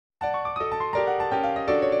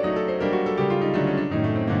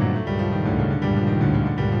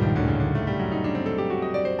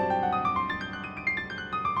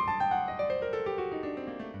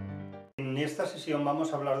sesión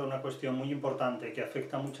vamos a hablar de una cuestión muy importante que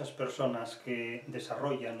afecta a muchas personas que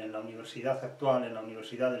desarrollan en la universidad actual, en la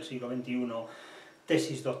universidad del siglo XXI,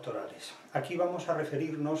 tesis doctorales. Aquí vamos a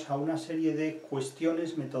referirnos a una serie de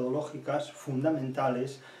cuestiones metodológicas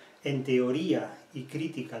fundamentales en teoría y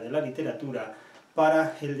crítica de la literatura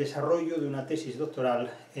para el desarrollo de una tesis doctoral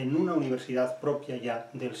en una universidad propia ya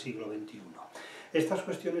del siglo XXI. Estas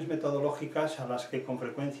cuestiones metodológicas a las que con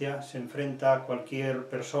frecuencia se enfrenta cualquier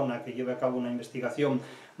persona que lleve a cabo una investigación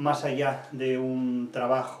más allá de un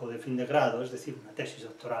trabajo de fin de grado, es decir, una tesis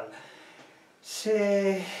doctoral,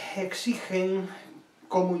 se exigen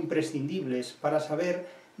como imprescindibles para saber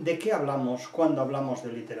de qué hablamos cuando hablamos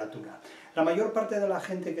de literatura. La mayor parte de la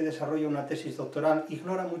gente que desarrolla una tesis doctoral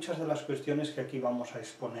ignora muchas de las cuestiones que aquí vamos a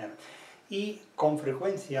exponer y con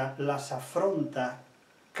frecuencia las afronta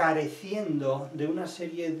careciendo de una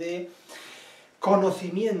serie de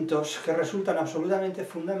conocimientos que resultan absolutamente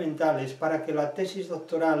fundamentales para que la tesis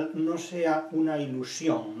doctoral no sea una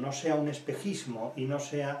ilusión, no sea un espejismo y no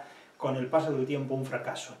sea con el paso del tiempo un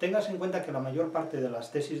fracaso. Tengas en cuenta que la mayor parte de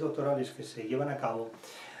las tesis doctorales que se llevan a cabo,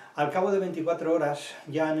 al cabo de 24 horas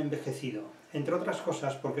ya han envejecido, entre otras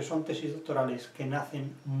cosas porque son tesis doctorales que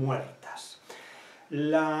nacen muertas.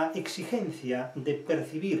 La exigencia de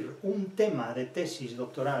percibir un tema de tesis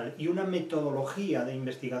doctoral y una metodología de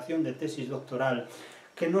investigación de tesis doctoral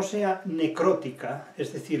que no sea necrótica,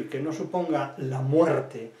 es decir, que no suponga la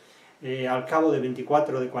muerte al cabo de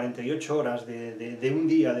 24, de 48 horas, de un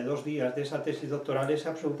día, de 2 días de esa tesis doctoral es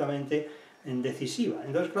absolutamente decisiva.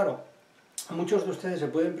 Entonces, claro, muchos de ustedes se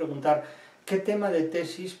pueden preguntar ¿qué tema de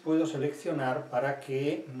tesis puedo seleccionar para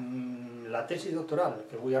que la tesis doctoral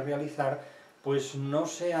que voy a realizar pues no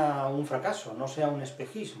sea un fracaso, no sea un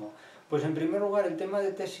espejismo? Pues en primer lugar el tema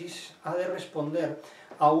de tesis ha de responder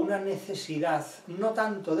a una necesidad, no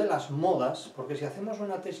tanto de las modas, porque si hacemos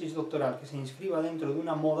una tesis doctoral que se inscriba dentro de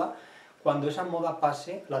una moda, cuando esa moda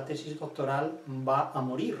pase, la tesis doctoral va a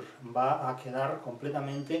morir, va a quedar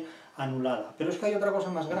completamente anulada. Pero es que hay otra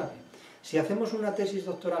cosa más grave. Si hacemos una tesis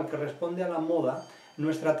doctoral que responde a la moda,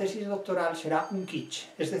 nuestra tesis doctoral será un kitsch,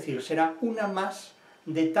 es decir, será una más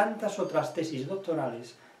de tantas otras tesis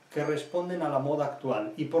doctorales que responden a la moda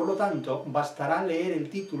actual y por lo tanto bastará leer el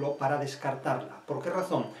título para descartarla. ¿Por qué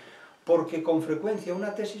razón? Porque con frecuencia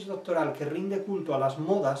una tesis doctoral que rinde culto a las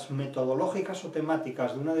modas metodológicas o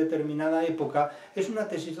temáticas de una determinada época es una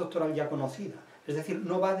tesis doctoral ya conocida, es decir,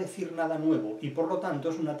 no va a decir nada nuevo y por lo tanto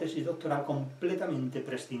es una tesis doctoral completamente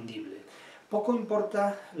prescindible. Poco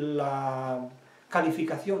importa la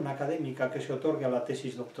calificación académica que se otorgue a la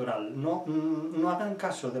tesis doctoral. No hagan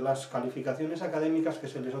caso de las calificaciones académicas que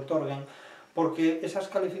se les otorguen, porque esas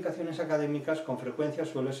calificaciones académicas con frecuencia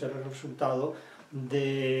suelen ser el resultado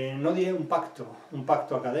de, no diré un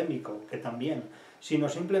pacto académico, que también, sino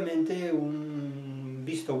simplemente un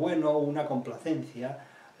visto bueno o una complacencia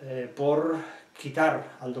por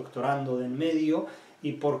quitar al doctorando de en medio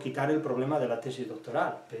y por quitar el problema de la tesis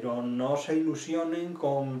doctoral. Pero no se ilusionen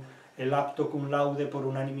con el apto cum laude por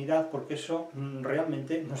unanimidad, porque eso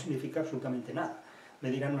realmente no significa absolutamente nada. Me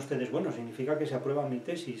dirán ustedes, bueno, significa que se aprueba mi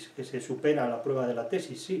tesis, que se supera la prueba de la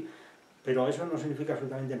tesis, sí, pero eso no significa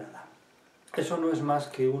absolutamente nada. Eso no es más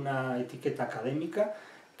que una etiqueta académica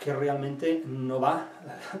que realmente no va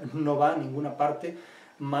a ninguna parte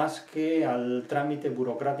más que al trámite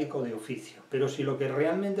burocrático de oficio. Pero si lo que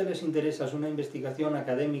realmente les interesa es una investigación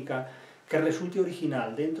académica que resulte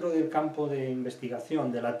original dentro del campo de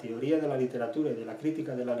investigación de la teoría de la literatura y de la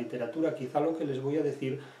crítica de la literatura, quizá lo que les voy a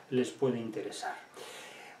decir les puede interesar.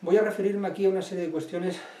 Voy a referirme aquí a una serie de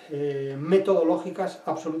cuestiones metodológicas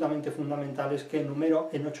absolutamente fundamentales que enumero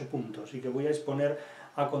en 8 puntos y que voy a exponer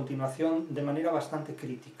a continuación de manera bastante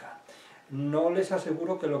crítica. No les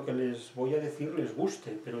aseguro que lo que les voy a decir les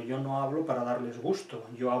guste, pero yo no hablo para darles gusto,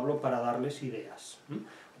 yo hablo para darles ideas.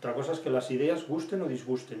 Otra cosa es que las ideas gusten o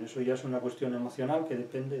disgusten, eso ya es una cuestión emocional que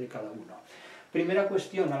depende de cada uno. Primera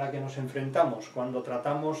cuestión a la que nos enfrentamos cuando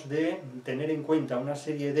tratamos de tener en cuenta una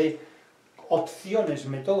serie de opciones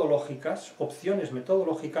metodológicas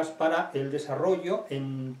para el desarrollo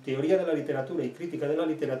en teoría de la literatura y crítica de la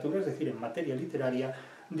literatura, es decir, en materia literaria,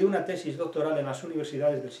 de una tesis doctoral en las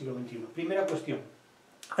universidades del siglo XXI. Primera cuestión.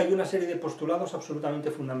 Hay una serie de postulados absolutamente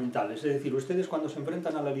fundamentales, es decir, ustedes cuando se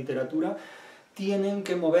enfrentan a la literatura tienen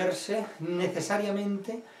que moverse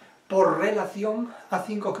necesariamente por relación a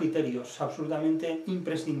 5 criterios absolutamente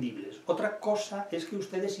imprescindibles. Otra cosa es que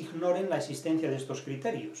ustedes ignoren la existencia de estos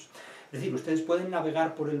criterios. Es decir, ustedes pueden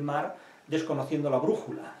navegar por el mar desconociendo la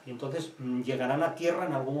brújula, y entonces llegarán a tierra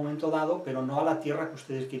en algún momento dado, pero no a la tierra que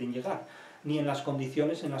ustedes quieren llegar, ni en las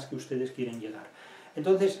condiciones en las que ustedes quieren llegar.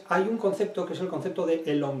 Entonces, hay un concepto que es el concepto de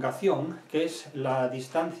elongación, que es la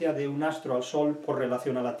distancia de un astro al Sol por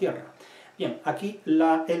relación a la Tierra. Bien, aquí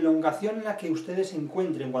la elongación en la que ustedes se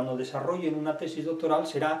encuentren cuando desarrollen una tesis doctoral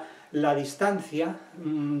será la distancia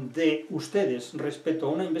de ustedes respecto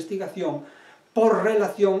a una investigación por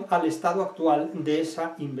relación al estado actual de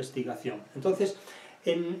esa investigación. Entonces,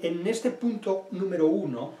 en este punto número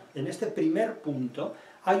 1, en este primer punto,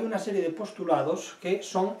 hay una serie de postulados que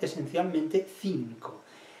son esencialmente 5.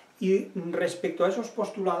 Y respecto a esos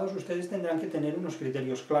postulados, ustedes tendrán que tener unos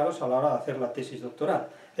criterios claros a la hora de hacer la tesis doctoral.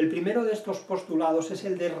 El primero de estos postulados es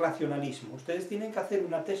el de racionalismo. Ustedes tienen que hacer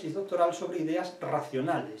una tesis doctoral sobre ideas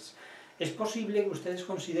racionales. Es posible que ustedes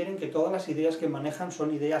consideren que todas las ideas que manejan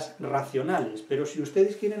son ideas racionales, pero si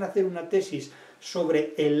ustedes quieren hacer una tesis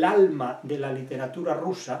sobre el alma de la literatura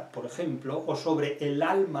rusa, por ejemplo, o sobre el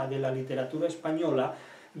alma de la literatura española,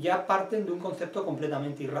 ya parten de un concepto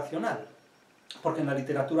completamente irracional, porque en la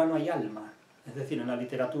literatura no hay alma. Es decir, en la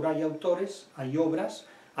literatura hay autores, hay obras,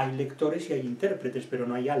 hay lectores y hay intérpretes, pero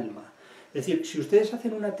no hay alma. Es decir, si ustedes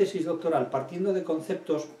hacen una tesis doctoral partiendo de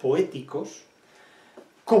conceptos poéticos,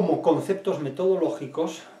 como conceptos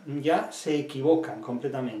metodológicos, ya se equivocan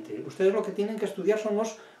completamente. Ustedes lo que tienen que estudiar son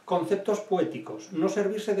los conceptos poéticos, no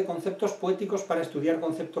servirse de conceptos poéticos para estudiar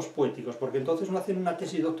conceptos poéticos, porque entonces no hacen una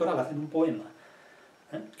tesis doctoral, hacen un poema.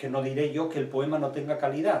 Que no diré yo que el poema no tenga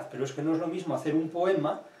calidad, pero es que no es lo mismo hacer un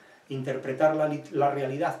poema, interpretar la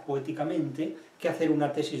realidad poéticamente, que hacer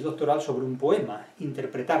una tesis doctoral sobre un poema,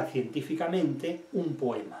 interpretar científicamente un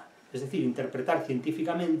poema. Es decir, interpretar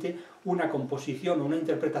científicamente una composición o una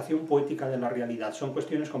interpretación poética de la realidad. Son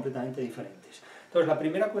cuestiones completamente diferentes. Entonces, la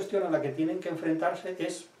primera cuestión a la que tienen que enfrentarse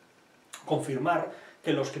es confirmar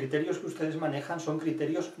que los criterios que ustedes manejan son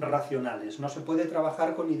criterios racionales. No se puede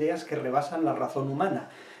trabajar con ideas que rebasan la razón humana.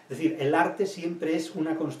 Es decir, el arte siempre es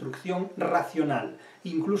una construcción racional.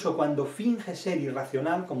 Incluso cuando finge ser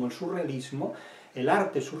irracional, como el surrealismo, el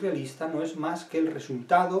arte surrealista no es más que el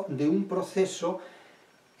resultado de un proceso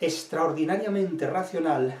extraordinariamente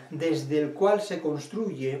racional, desde el cual se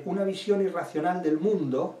construye una visión irracional del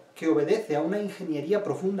mundo que obedece a una ingeniería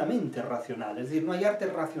profundamente racional. Es decir, no hay arte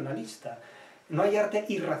racionalista, no hay arte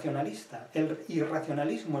irracionalista. El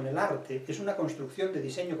irracionalismo en el arte es una construcción de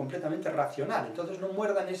diseño completamente racional. Entonces no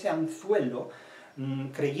muerdan ese anzuelo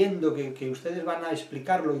creyendo que ustedes van a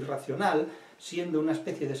explicar lo irracional siendo una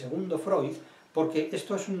especie de segundo Freud, porque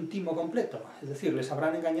esto es un timo completo, es decir, les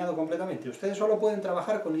habrán engañado completamente. Ustedes solo pueden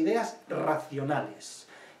trabajar con ideas racionales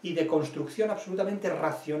y de construcción absolutamente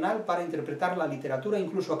racional para interpretar la literatura,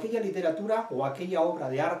 incluso aquella literatura o aquella obra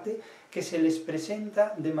de arte que se les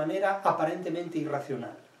presenta de manera aparentemente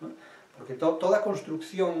irracional, ¿no? Porque toda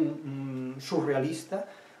construcción surrealista,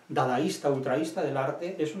 dadaísta, ultraísta del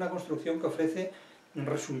arte es una construcción que ofrece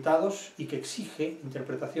resultados y que exige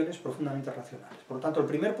interpretaciones profundamente racionales. Por lo tanto, el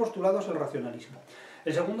primer postulado es el racionalismo.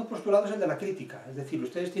 El segundo postulado es el de la crítica, es decir,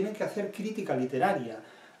 ustedes tienen que hacer crítica literaria,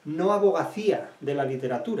 no abogacía de la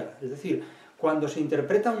literatura. Es decir, cuando se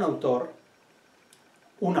interpreta un autor,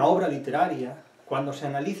 una obra literaria, cuando se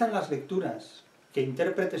analizan las lecturas que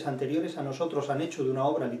intérpretes anteriores a nosotros han hecho de una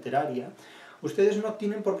obra literaria, ustedes no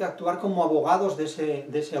tienen por qué actuar como abogados de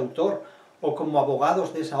ese autor, o como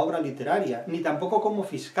abogados de esa obra literaria, ni tampoco como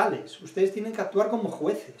fiscales. Ustedes tienen que actuar como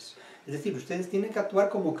jueces, es decir, ustedes tienen que actuar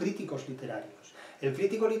como críticos literarios. El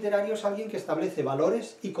crítico literario es alguien que establece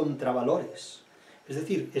valores y contravalores, es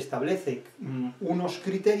decir, establece unos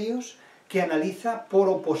criterios que analiza por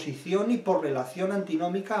oposición y por relación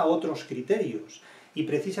antinómica a otros criterios. Y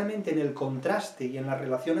precisamente en el contraste y en la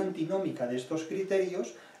relación antinómica de estos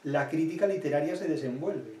criterios, la crítica literaria se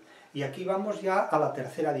desenvuelve. Y aquí vamos ya a la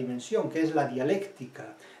tercera dimensión, que es la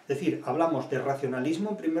dialéctica. Es decir, hablamos de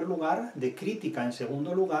racionalismo en primer lugar, de crítica en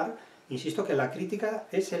segundo lugar. Insisto que la crítica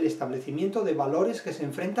es el establecimiento de valores que se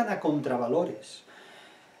enfrentan a contravalores.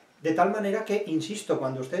 De tal manera que, insisto,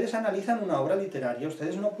 cuando ustedes analizan una obra literaria,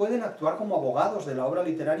 ustedes no pueden actuar como abogados de la obra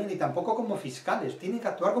literaria ni tampoco como fiscales, tienen que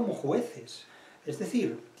actuar como jueces. Es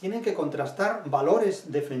decir, tienen que contrastar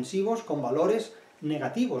valores defensivos con valores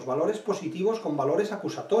negativos, valores positivos con valores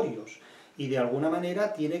acusatorios, y de alguna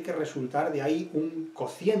manera tiene que resultar de ahí un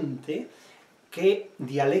cociente que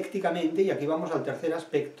dialécticamente, y aquí vamos al tercer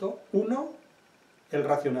aspecto, 1, el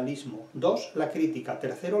racionalismo, 2, la crítica,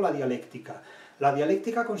 tercero, la dialéctica. La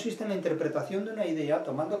dialéctica consiste en la interpretación de una idea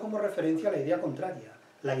tomando como referencia la idea contraria,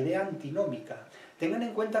 la idea antinómica. Tengan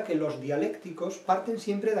en cuenta que los dialécticos parten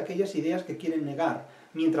siempre de aquellas ideas que quieren negar,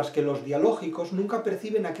 mientras que los dialógicos nunca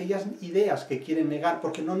perciben aquellas ideas que quieren negar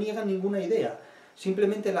porque no niegan ninguna idea,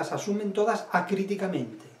 simplemente las asumen todas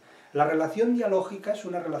acríticamente. La relación dialógica es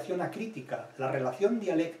una relación acrítica, la relación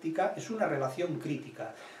dialéctica es una relación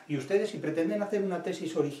crítica. Y ustedes, si pretenden hacer una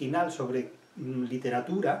tesis original sobre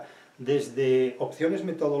literatura, desde opciones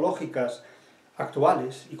metodológicas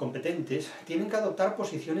actuales y competentes, tienen que adoptar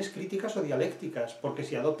posiciones críticas o dialécticas, porque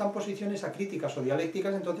si adoptan posiciones acríticas o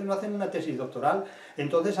dialécticas, entonces no hacen una tesis doctoral,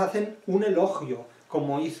 entonces hacen un elogio,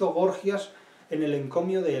 como hizo Gorgias en el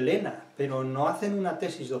encomio de Helena, pero no hacen una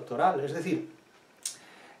tesis doctoral. Es decir,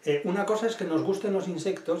 una cosa es que nos gusten los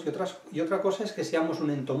insectos y otra cosa es que seamos un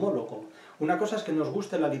entomólogo. Una cosa es que nos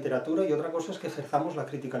guste la literatura y otra cosa es que ejerzamos la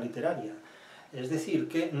crítica literaria. Es decir,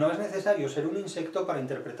 que no es necesario ser un insecto para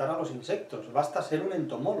interpretar a los insectos, basta ser un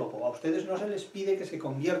entomólogo. A ustedes no se les pide que se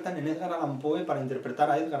conviertan en Edgar Allan Poe para interpretar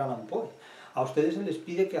a Edgar Allan Poe. A ustedes se les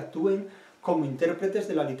pide que actúen como intérpretes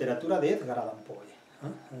de la literatura de Edgar Allan Poe.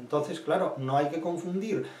 Entonces, claro, no hay que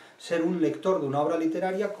confundir ser un lector de una obra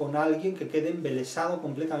literaria con alguien que quede embelesado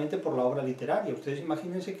completamente por la obra literaria. Ustedes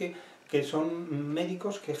imagínense que son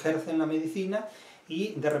médicos que ejercen la medicina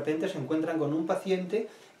y de repente se encuentran con un paciente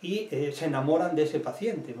y se enamoran de ese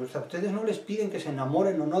paciente. Pues a ustedes no les piden que se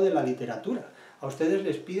enamoren o no de la literatura, a ustedes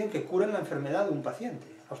les piden que curen la enfermedad de un paciente,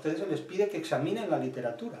 a ustedes se les pide que examinen la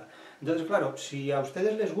literatura. Entonces, claro, si a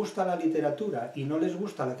ustedes les gusta la literatura y no les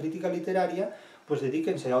gusta la crítica literaria, pues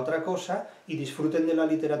dedíquense a otra cosa y disfruten de la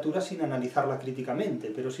literatura sin analizarla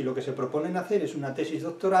críticamente. Pero si lo que se proponen hacer es una tesis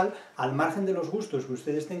doctoral, al margen de los gustos que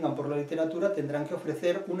ustedes tengan por la literatura, tendrán que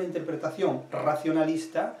ofrecer una interpretación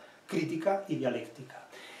racionalista, crítica y dialéctica.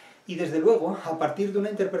 Y desde luego, a partir de una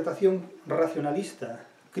interpretación racionalista,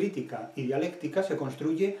 crítica y dialéctica, se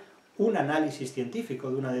construye un análisis científico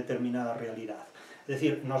de una determinada realidad. Es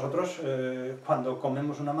decir, nosotros cuando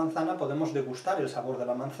comemos una manzana podemos degustar el sabor de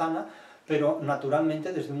la manzana, pero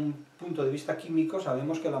naturalmente desde un punto de vista químico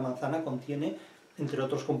sabemos que la manzana contiene, entre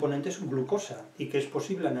otros componentes, glucosa, y que es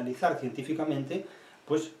posible analizar científicamente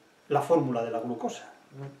pues, la fórmula de la glucosa.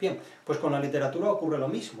 Bien, pues con la literatura ocurre lo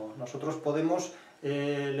mismo. Nosotros podemos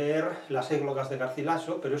leer las églogas de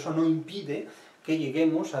Garcilaso, pero eso no impide que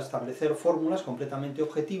lleguemos a establecer fórmulas completamente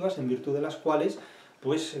objetivas en virtud de las cuales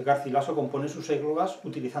pues Garcilaso compone sus églogas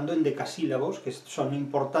utilizando endecasílabos que son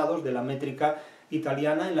importados de la métrica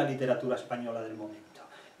italiana en la literatura española del momento.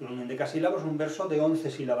 Un endecasílabo es un verso de 11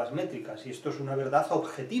 sílabas métricas, y esto es una verdad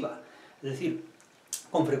objetiva. Es decir,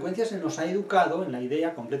 con frecuencia se nos ha educado en la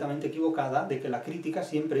idea completamente equivocada de que la crítica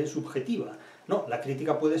siempre es subjetiva. No, la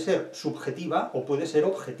crítica puede ser subjetiva o puede ser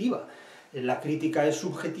objetiva. La crítica es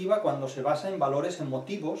subjetiva cuando se basa en valores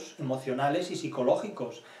emotivos, emocionales y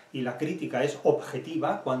psicológicos, y la crítica es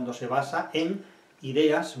objetiva cuando se basa en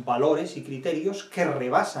ideas, valores y criterios que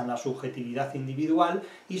rebasan la subjetividad individual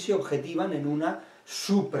y se objetivan en una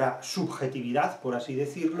suprasubjetividad, por así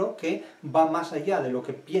decirlo, que va más allá de lo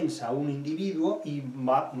que piensa un individuo,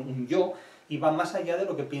 un yo, y va más allá de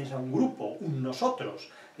lo que piensa un grupo, un nosotros.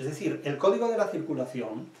 Es decir, el código de la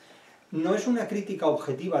circulación no es una crítica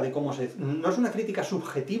objetiva de cómo no es una crítica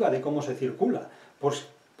subjetiva de cómo se circula, pues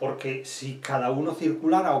porque si cada uno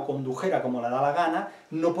circulara o condujera como le da la gana,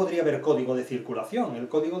 no podría haber código de circulación. El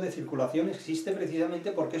código de circulación existe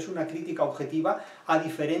precisamente porque es una crítica objetiva a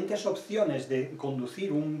diferentes opciones de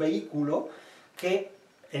conducir un vehículo que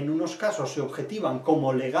en unos casos se objetivan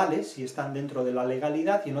como legales si están dentro de la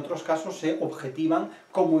legalidad y en otros casos se objetivan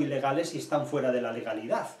como ilegales si están fuera de la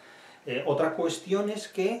legalidad. Otra cuestión es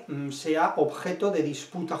que sea objeto de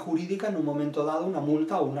disputa jurídica en un momento dado una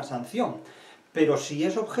multa o una sanción. Pero si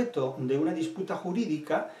es objeto de una disputa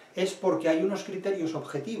jurídica es porque hay unos criterios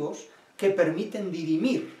objetivos que permiten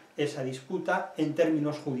dirimir esa disputa en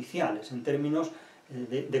términos judiciales, en términos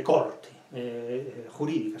de corte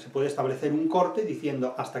jurídica. Se puede establecer un corte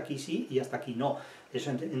diciendo hasta aquí sí y hasta aquí no.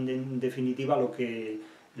 Eso en definitiva lo que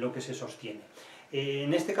se sostiene.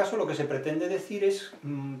 En este caso lo que se pretende decir es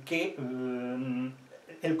que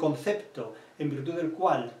el concepto en virtud del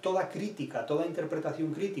cual toda crítica, toda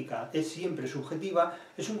interpretación crítica es siempre subjetiva,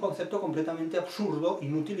 es un concepto completamente absurdo,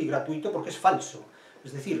 inútil y gratuito porque es falso.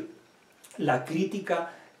 Es decir, la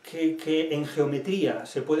crítica que en geometría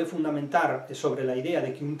se puede fundamentar sobre la idea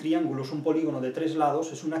de que un triángulo es un polígono de 3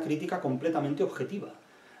 lados es una crítica completamente objetiva.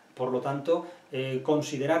 Por lo tanto,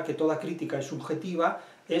 considerar que toda crítica es subjetiva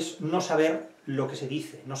es no saber lo que se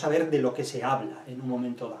dice, no saber de lo que se habla en un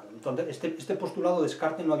momento dado. Entonces, este postulado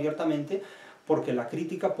descártenlo abiertamente porque la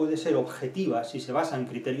crítica puede ser objetiva si se basa en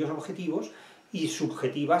criterios objetivos y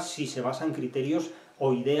subjetiva si se basa en criterios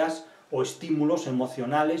o ideas o estímulos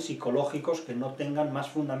emocionales, psicológicos que no tengan más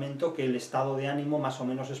fundamento que el estado de ánimo más o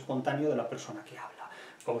menos espontáneo de la persona que habla.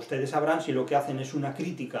 Como ustedes sabrán, si lo que hacen es una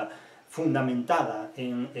crítica fundamentada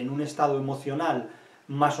en un estado emocional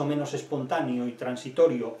más o menos espontáneo y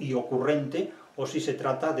transitorio y ocurrente, o si se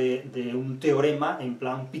trata de un teorema en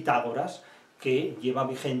plan Pitágoras, que lleva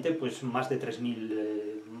vigente pues más de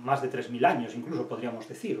 3.000 años, incluso podríamos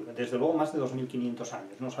decir, desde luego más de 2.500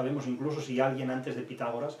 años. No sabemos incluso si alguien antes de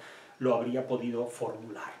Pitágoras lo habría podido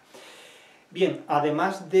formular. Bien,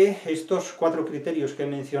 además de estos 4 criterios que he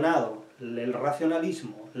mencionado, el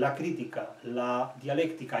racionalismo, la crítica, la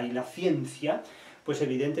dialéctica y la ciencia, pues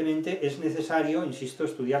evidentemente es necesario, insisto,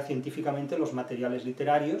 estudiar científicamente los materiales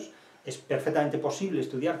literarios. Es perfectamente posible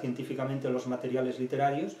estudiar científicamente los materiales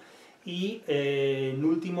literarios. Y, en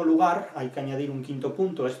último lugar, hay que añadir un quinto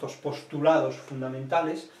punto a estos postulados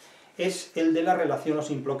fundamentales, es el de la relación o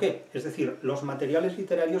simploqué. Es decir, los materiales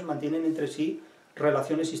literarios mantienen entre sí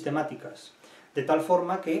relaciones sistemáticas, de tal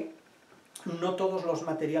forma que no todos los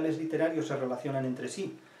materiales literarios se relacionan entre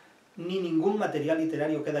sí, ni ningún material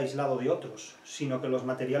literario queda aislado de otros, sino que los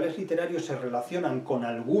materiales literarios se relacionan con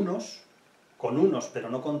algunos, con unos pero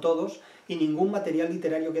no con todos, y ningún material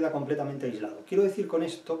literario queda completamente aislado. Quiero decir con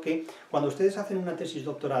esto que cuando ustedes hacen una tesis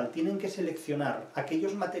doctoral tienen que seleccionar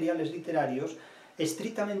aquellos materiales literarios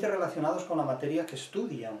estrictamente relacionados con la materia que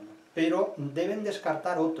estudian, pero deben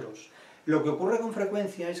descartar otros. Lo que ocurre con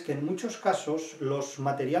frecuencia es que en muchos casos los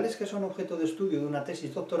materiales que son objeto de estudio de una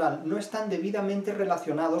tesis doctoral no están debidamente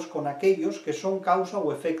relacionados con aquellos que son causa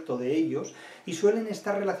o efecto de ellos y suelen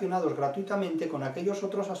estar relacionados gratuitamente con aquellos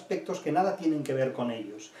otros aspectos que nada tienen que ver con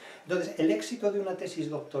ellos. Entonces, el éxito de una tesis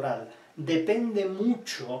doctoral depende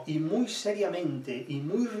mucho y muy seriamente y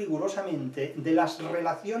muy rigurosamente de las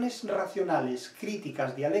relaciones racionales,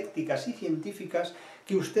 críticas, dialécticas y científicas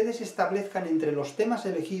que ustedes establezcan entre los temas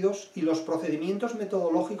elegidos y los procedimientos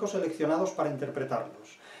metodológicos seleccionados para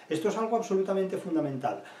interpretarlos. Esto es algo absolutamente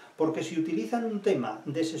fundamental, porque si utilizan un tema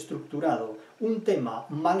desestructurado, un tema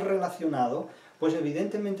mal relacionado, pues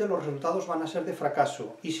evidentemente los resultados van a ser de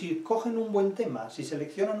fracaso. Y si cogen un buen tema, si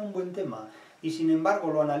seleccionan un buen tema, y sin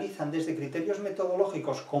embargo lo analizan desde criterios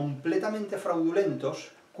metodológicos completamente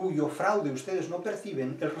fraudulentos, cuyo fraude ustedes no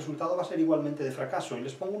perciben, el resultado va a ser igualmente de fracaso. Y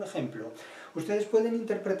les pongo un ejemplo. Ustedes pueden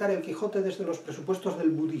interpretar el Quijote desde los presupuestos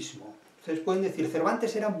del budismo. Ustedes pueden decir,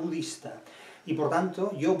 Cervantes era budista, y por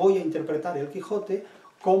tanto yo voy a interpretar el Quijote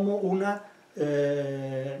como una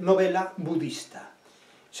novela budista.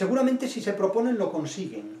 Seguramente si se proponen lo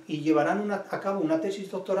consiguen y llevarán a cabo una tesis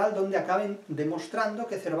doctoral donde acaben demostrando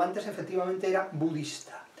que Cervantes efectivamente era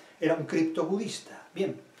budista, era un criptobudista.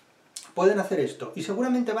 Bien, pueden hacer esto y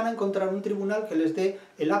seguramente van a encontrar un tribunal que les dé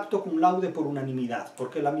el apto cum laude por unanimidad,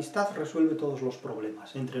 porque la amistad resuelve todos los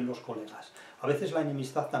problemas entre los colegas. A veces la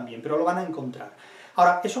enemistad también, pero lo van a encontrar.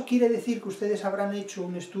 Ahora, ¿eso quiere decir que ustedes habrán hecho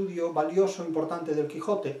un estudio valioso, importante del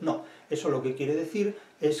Quijote? No, eso lo que quiere decir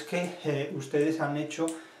es que ustedes han hecho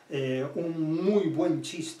un muy buen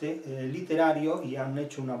chiste literario y han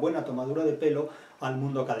hecho una buena tomadura de pelo al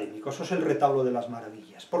mundo académico. Eso es el retablo de las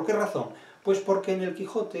maravillas. ¿Por qué razón? Pues porque en el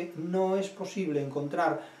Quijote no es posible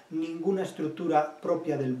encontrar ninguna estructura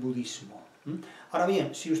propia del budismo. Ahora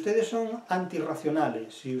bien, si ustedes son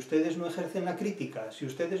antirracionales, si ustedes no ejercen la crítica, si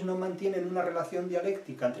ustedes no mantienen una relación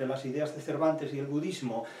dialéctica entre las ideas de Cervantes y el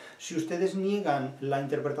budismo, si ustedes niegan la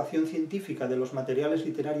interpretación científica de los materiales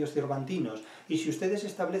literarios cervantinos, y si ustedes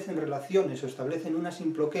establecen relaciones o establecen una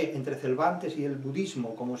simploqué entre Cervantes y el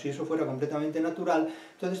budismo, como si eso fuera completamente natural,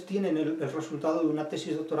 entonces tienen el resultado de una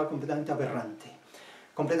tesis doctoral completamente aberrante.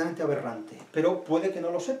 Pero puede que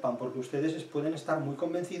no lo sepan, porque ustedes pueden estar muy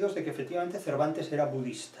convencidos de que efectivamente Cervantes era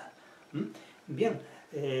budista. Bien,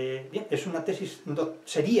 es una tesis,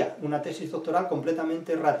 sería una tesis doctoral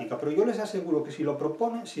completamente errática, pero yo les aseguro que si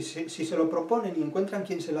se lo proponen y encuentran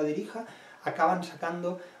quien se la dirija, acaban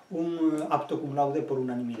sacando un apto cum laude por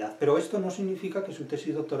unanimidad. Pero esto no significa que su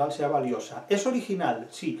tesis doctoral sea valiosa. Es original,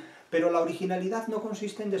 sí, pero la originalidad no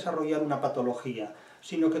consiste en desarrollar una patología,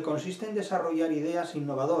 sino que consiste en desarrollar ideas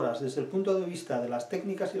innovadoras desde el punto de vista de las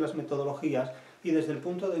técnicas y las metodologías y desde el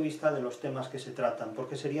punto de vista de los temas que se tratan,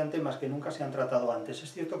 porque serían temas que nunca se han tratado antes.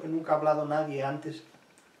 Es cierto que nunca ha hablado nadie antes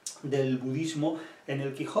del budismo en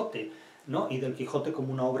el Quijote, ¿no? Y del Quijote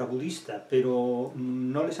como una obra budista, pero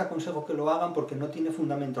no les aconsejo que lo hagan porque no tiene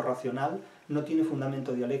fundamento racional, no tiene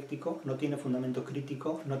fundamento dialéctico, no tiene fundamento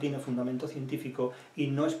crítico, no tiene fundamento científico y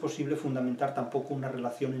no es posible fundamentar tampoco una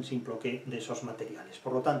relación en simploqué de esos materiales.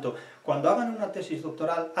 Por lo tanto, cuando hagan una tesis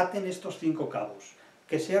doctoral, aten estos 5 cabos: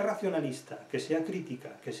 que sea racionalista, que sea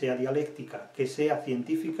crítica, que sea dialéctica, que sea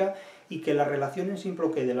científica y que la relación en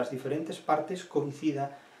simploqué de las diferentes partes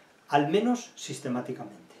coincida al menos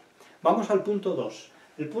sistemáticamente. Vamos al punto 2.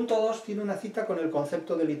 El punto 2 tiene una cita con el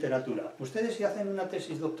concepto de literatura. Ustedes, si hacen una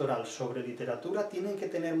tesis doctoral sobre literatura, tienen que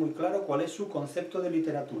tener muy claro cuál es su concepto de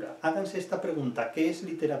literatura. Háganse esta pregunta: ¿qué es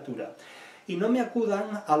literatura? Y no me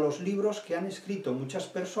acudan a los libros que han escrito muchas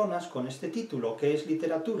personas con este título, ¿qué es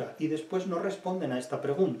literatura? Y después no responden a esta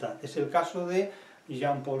pregunta. Es el caso de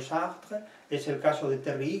Jean-Paul Sartre, es el caso de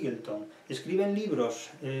Terry Eagleton. Escriben libros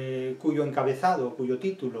cuyo encabezado, cuyo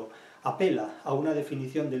título apela a una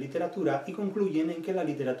definición de literatura y concluyen en que la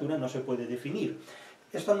literatura no se puede definir.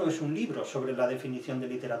 Esto no es un libro sobre la definición de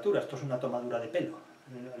literatura, esto es una tomadura de pelo.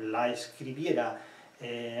 La escribiera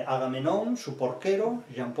Agamenón, su porquero,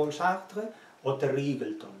 Jean-Paul Sartre o Terry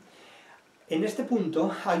Eagleton. En este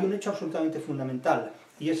punto hay un hecho absolutamente fundamental,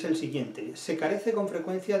 y es el siguiente: se carece con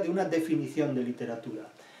frecuencia de una definición de literatura.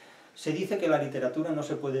 Se dice que la literatura no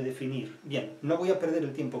se puede definir. Bien, no voy a perder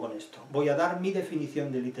el tiempo con esto. Voy a dar mi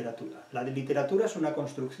definición de literatura. La de literatura es una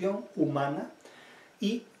construcción humana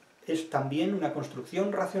y es también una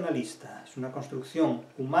construcción racionalista. Es una construcción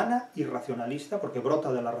humana y racionalista porque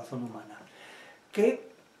brota de la razón humana, que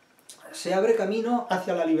se abre camino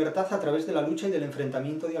hacia la libertad a través de la lucha y del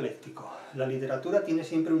enfrentamiento dialéctico. La literatura tiene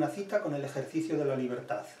siempre una cita con el ejercicio de la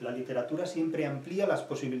libertad. La literatura siempre amplía las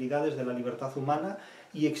posibilidades de la libertad humana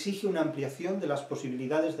y exige una ampliación de las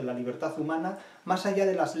posibilidades de la libertad humana más allá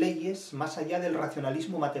de las leyes, más allá del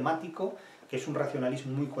racionalismo matemático, que es un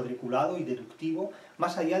racionalismo muy cuadriculado y deductivo,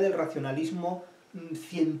 más allá del racionalismo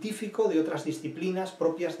científico de otras disciplinas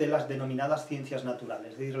propias de las denominadas ciencias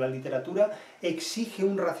naturales. Es decir, la literatura exige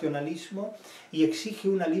un racionalismo y exige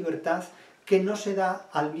una libertad que no se da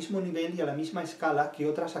al mismo nivel y a la misma escala que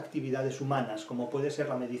otras actividades humanas, como puede ser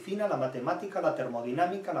la medicina, la matemática, la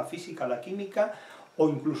termodinámica, la física, la química o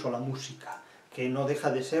incluso la música, que no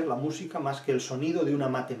deja de ser la música más que el sonido de una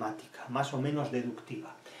matemática, más o menos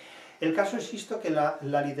deductiva. El caso es esto, que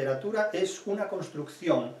la literatura es una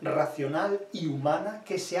construcción racional y humana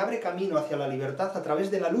que se abre camino hacia la libertad a través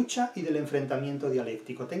de la lucha y del enfrentamiento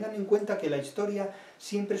dialéctico. Tengan en cuenta que la historia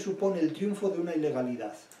siempre supone el triunfo de una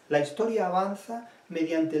ilegalidad. La historia avanza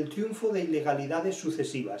mediante el triunfo de ilegalidades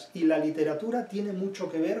sucesivas y la literatura tiene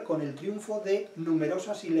mucho que ver con el triunfo de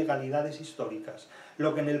numerosas ilegalidades históricas.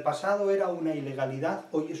 Lo que en el pasado era una ilegalidad,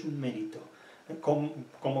 hoy es un mérito.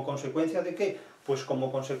 ¿Como consecuencia de qué? Pues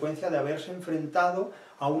como consecuencia de haberse enfrentado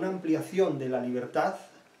a una ampliación de la libertad,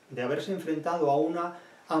 de haberse enfrentado a una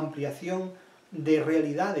ampliación de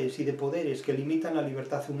realidades y de poderes que limitan la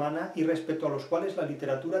libertad humana y respecto a los cuales la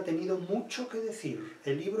literatura ha tenido mucho que decir.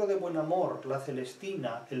 El libro de Buen Amor, La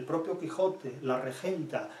Celestina, el propio Quijote, La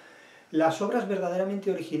Regenta. Las obras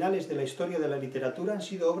verdaderamente originales de la historia de la literatura han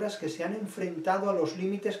sido obras que se han enfrentado a los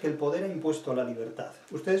límites que el poder ha impuesto a la libertad.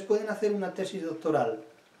 Ustedes pueden hacer una tesis doctoral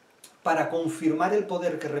para confirmar el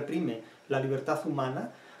poder que reprime la libertad humana,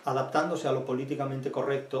 adaptándose a lo políticamente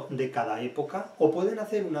correcto de cada época, o pueden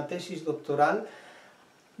hacer una tesis doctoral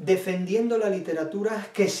defendiendo la literatura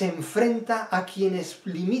que se enfrenta a quienes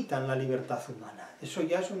limitan la libertad humana. Eso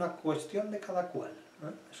ya es una cuestión de cada cual, ¿no?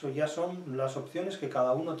 Eso ya son las opciones que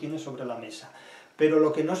cada uno tiene sobre la mesa. Pero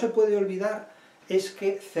lo que no se puede olvidar es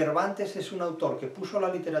que Cervantes es un autor que puso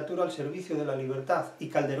la literatura al servicio de la libertad y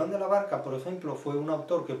Calderón de la Barca, por ejemplo, fue un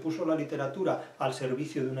autor que puso la literatura al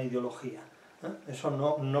servicio de una ideología. Eso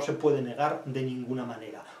no se puede negar de ninguna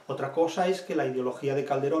manera. Otra cosa es que la ideología de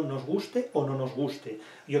Calderón nos guste o no nos guste,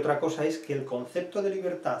 y otra cosa es que el concepto de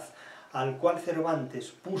libertad al cual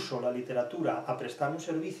Cervantes puso la literatura a prestar un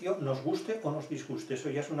servicio, nos guste o nos disguste. Eso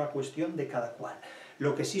ya es una cuestión de cada cual.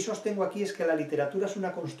 Lo que sí sostengo aquí es que la literatura es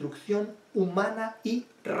una construcción humana y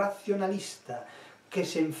racionalista, que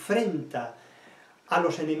se enfrenta a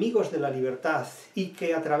los enemigos de la libertad y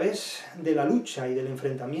que a través de la lucha y del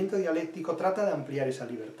enfrentamiento dialéctico trata de ampliar esa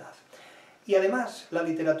libertad. Y además, la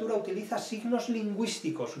literatura utiliza signos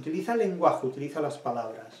lingüísticos, utiliza el lenguaje, utiliza las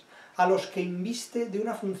palabras, a los que inviste de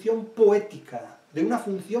una función poética,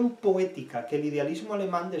 que el idealismo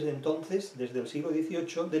alemán desde entonces, desde el siglo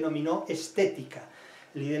XVIII, denominó estética.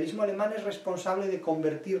 El idealismo alemán es responsable de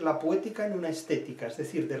convertir la poética en una estética, es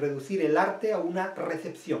decir, de reducir el arte a una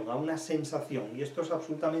recepción, a una sensación, y esto es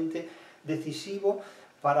absolutamente decisivo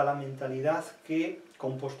para la mentalidad que,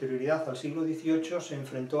 con posterioridad al siglo XVIII, se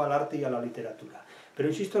enfrentó al arte y a la literatura. Pero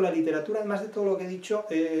insisto, la literatura, además de todo lo que he dicho,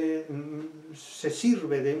 se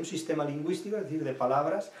sirve de un sistema lingüístico, es decir, de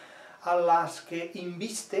palabras, a las que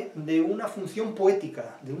inviste de una función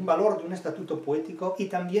poética, de un valor, de un estatuto poético y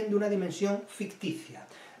también de una dimensión ficticia.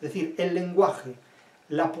 Es decir, el lenguaje,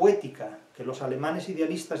 la poética, que los alemanes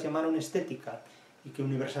idealistas llamaron estética y que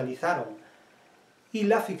universalizaron, y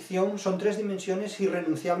la ficción son tres dimensiones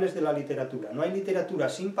irrenunciables de la literatura. No hay literatura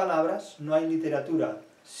sin palabras, no hay literatura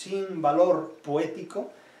sin valor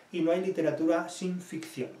poético y no hay literatura sin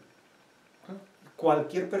ficción.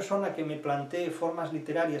 Cualquier persona que me plantee formas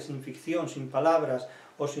literarias sin ficción, sin palabras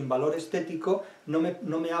o sin valor estético, no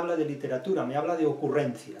me habla de literatura, me habla de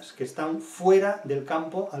ocurrencias, que están fuera del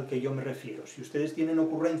campo al que yo me refiero. Si ustedes tienen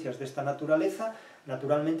ocurrencias de esta naturaleza,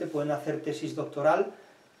 naturalmente pueden hacer tesis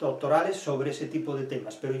doctorales sobre ese tipo de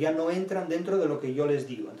temas, pero ya no entran dentro de lo que yo les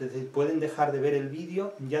digo. Entonces pueden dejar de ver el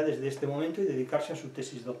vídeo ya desde este momento y dedicarse a su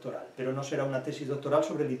tesis doctoral, pero no será una tesis doctoral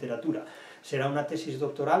sobre literatura, será una tesis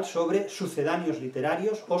doctoral sobre sucedáneos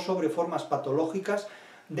literarios o sobre formas patológicas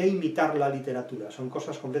de imitar la literatura. Son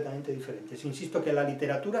cosas completamente diferentes. Insisto que la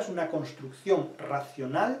literatura es una construcción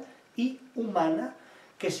racional y humana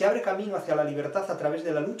que se abre camino hacia la libertad a través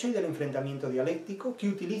de la lucha y del enfrentamiento dialéctico, que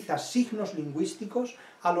utiliza signos lingüísticos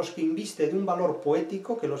a los que inviste de un valor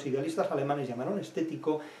poético que los idealistas alemanes llamaron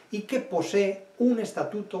estético y que posee un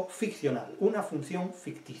estatuto ficcional, una función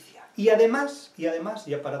ficticia. Y además,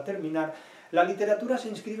 ya para terminar, la literatura se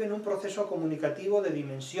inscribe en un proceso comunicativo de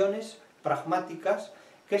dimensiones pragmáticas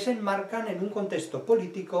que se enmarcan en un contexto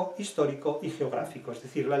político, histórico y geográfico. Es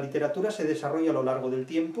decir, la literatura se desarrolla a lo largo del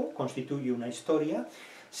tiempo, constituye una historia,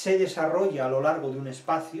 se desarrolla a lo largo de un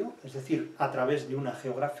espacio, es decir, a través de una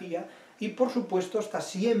geografía, y por supuesto está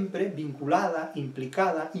siempre vinculada,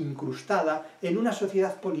 implicada, incrustada en una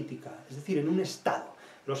sociedad política, es decir, en un Estado.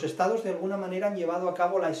 Los Estados de alguna manera han llevado a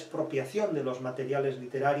cabo la expropiación de los materiales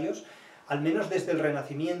literarios, al menos desde el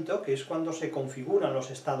Renacimiento, que es cuando se configuran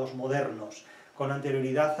los Estados modernos. Con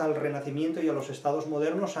anterioridad al Renacimiento y a los Estados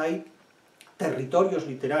modernos hay territorios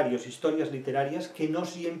literarios, historias literarias que no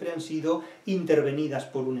siempre han sido intervenidas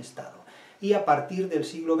por un Estado. Y a partir del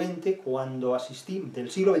siglo XX, del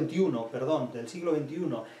siglo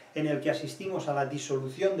XXI, en el que asistimos a la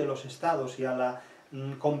disolución de los Estados y a la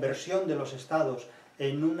conversión de los Estados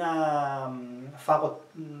en una...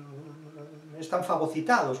 están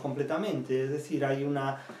fagocitados completamente, es decir, hay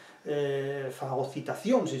una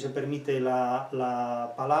fagocitación, si se permite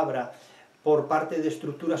la palabra, por parte de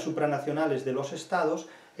estructuras supranacionales de los Estados.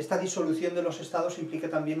 Esta disolución de los Estados implica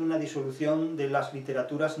también una disolución de las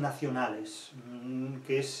literaturas nacionales,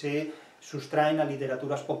 que se sustraen a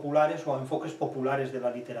literaturas populares o a enfoques populares de la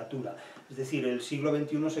literatura. Es decir, el siglo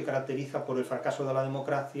XXI se caracteriza por el fracaso de la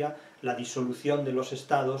democracia, la disolución de los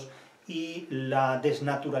Estados y la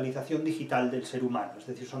desnaturalización digital del ser humano. Es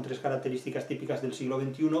decir, son tres características típicas del siglo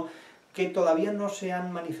XXI que todavía no se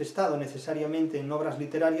han manifestado necesariamente en obras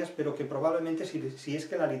literarias, pero que probablemente, si es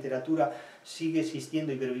que la literatura sigue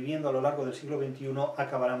existiendo y perviviendo a lo largo del siglo XXI,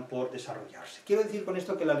 acabarán por desarrollarse. Quiero decir con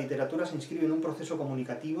esto que la literatura se inscribe en un proceso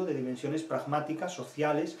comunicativo de dimensiones pragmáticas,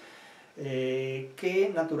 sociales,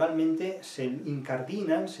 que naturalmente se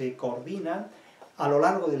incardinan, se coordinan a lo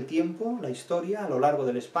largo del tiempo, la historia, a lo largo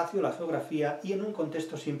del espacio, la geografía, y en un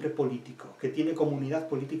contexto siempre político, que tiene comunidad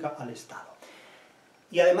política al Estado.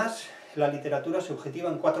 Y además, la literatura se objetiva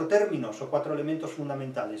en 4 términos o 4 elementos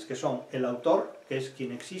fundamentales, que son el autor, que es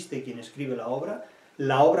quien existe y quien escribe la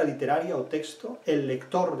obra literaria o texto, el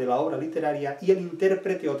lector de la obra literaria y el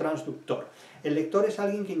intérprete o transductor. El lector es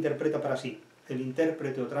alguien que interpreta para sí, el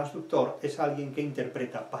intérprete o transductor es alguien que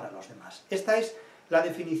interpreta para los demás. Esta es la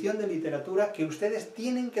definición de literatura que ustedes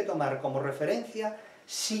tienen que tomar como referencia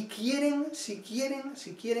si quieren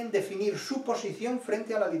definir su posición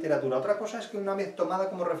frente a la literatura. Otra cosa es que una vez tomada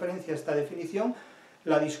como referencia esta definición,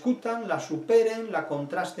 la discutan, la superen, la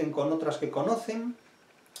contrasten con otras que conocen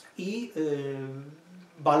y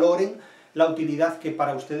valoren la utilidad que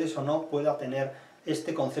para ustedes o no pueda tener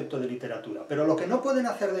este concepto de literatura. Pero lo que no pueden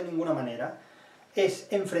hacer de ninguna manera es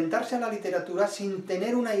enfrentarse a la literatura sin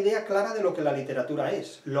tener una idea clara de lo que la literatura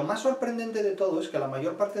es. Lo más sorprendente de todo es que la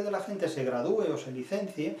mayor parte de la gente se gradúe o se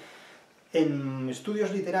licencie en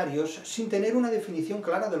estudios literarios sin tener una definición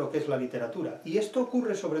clara de lo que es la literatura. Y esto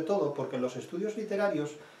ocurre sobre todo porque los estudios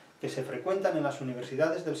literarios que se frecuentan en las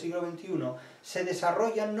universidades del siglo XXI se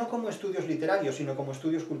desarrollan no como estudios literarios, sino como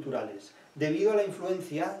estudios culturales, debido a la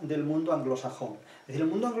influencia del mundo anglosajón. Es decir, el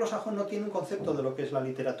mundo anglosajón no tiene un concepto de lo que es la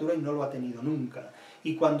literatura y no lo ha tenido nunca.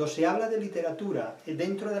 Y cuando se habla de literatura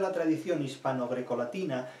dentro de la tradición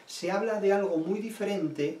hispano-grecolatina, se habla de algo muy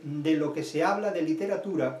diferente de lo que se habla de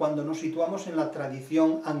literatura cuando nos situamos en la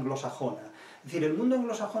tradición anglosajona. Es decir, el mundo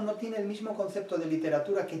anglosajón no tiene el mismo concepto de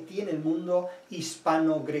literatura que tiene el mundo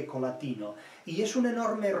hispano-grecolatino. Y es un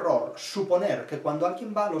enorme error suponer que cuando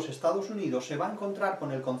alguien va a los Estados Unidos se va a encontrar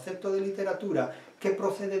con el concepto de literatura que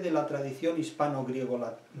procede de la tradición hispana,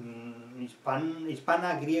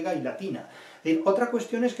 griega y latina. Otra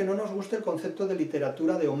cuestión es que no nos guste el concepto de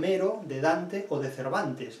literatura de Homero, de Dante o de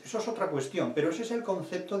Cervantes. Eso es otra cuestión, pero ese es el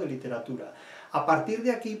concepto de literatura. A partir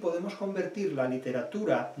de aquí podemos convertir la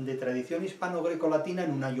literatura de tradición hispano-greco-latina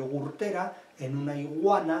en una yogurtera, en una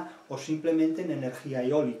iguana o simplemente en energía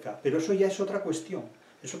eólica. Pero eso ya es otra cuestión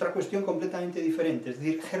completamente diferente. Es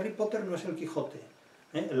decir, Harry Potter no es el Quijote.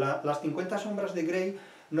 Las 50 sombras de Grey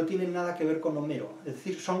no tienen nada que ver con Homero. Es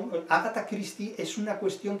decir, Agatha Christie es una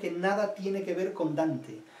cuestión que nada tiene que ver con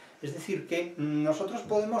Dante. Es decir, que nosotros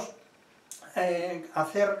podemos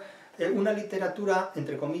hacer una literatura,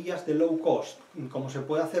 entre comillas, de low cost, como se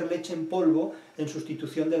puede hacer leche en polvo en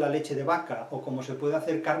sustitución de la leche de vaca, o como se puede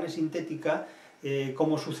hacer carne sintética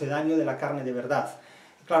como sucedáneo de la carne de verdad.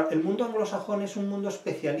 Claro, el mundo anglosajón es un mundo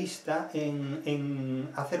especialista en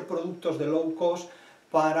hacer productos de low cost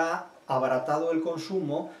para, abaratado el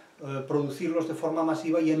consumo, producirlos de forma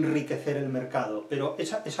masiva y enriquecer el mercado. Pero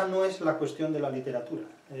esa no es la cuestión de la literatura.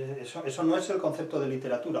 Eso no es el concepto de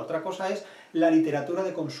literatura. Otra cosa es la literatura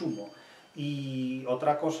de consumo. Y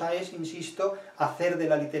otra cosa es, insisto, hacer de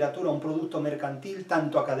la literatura un producto mercantil,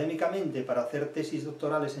 tanto académicamente para hacer tesis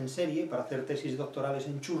doctorales en serie, para hacer tesis doctorales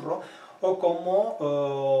en churro, o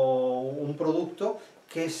como un producto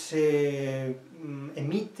que se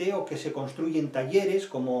emite o que se construye en talleres,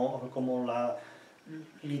 como la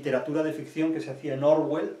literatura de ficción que se hacía en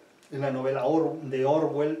Orwell, en la novela de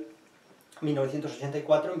Orwell,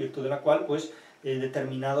 1984, en virtud de la cual pues,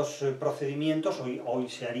 determinados procedimientos, hoy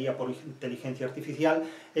se haría por inteligencia artificial,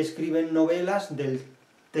 escriben novelas del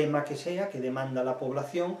tema que sea, que demanda la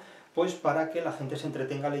población, pues para que la gente se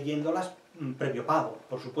entretenga leyéndolas previo pago,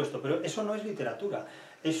 por supuesto, pero eso no es literatura.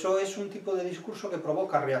 Eso es un tipo de discurso que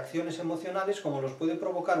provoca reacciones emocionales como los puede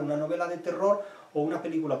provocar una novela de terror o una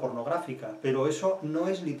película pornográfica, pero eso no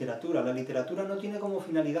es literatura. La literatura no tiene como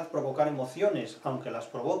finalidad provocar emociones, aunque las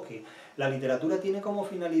provoque. La literatura tiene como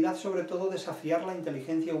finalidad sobre todo desafiar la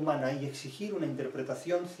inteligencia humana y exigir una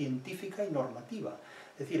interpretación científica y normativa.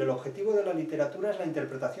 Es decir, el objetivo de la literatura es la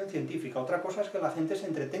interpretación científica. Otra cosa es que la gente se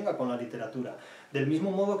entretenga con la literatura. Del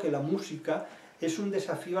mismo modo que la música es un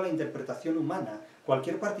desafío a la interpretación humana.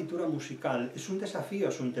 Cualquier partitura musical es un desafío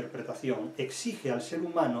a su interpretación. Exige al ser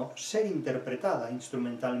humano ser interpretada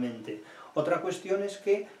instrumentalmente. Otra cuestión es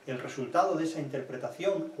que el resultado de esa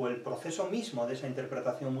interpretación o el proceso mismo de esa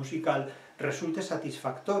interpretación musical resulte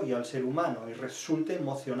satisfactorio al ser humano y resulte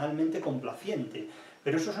emocionalmente complaciente.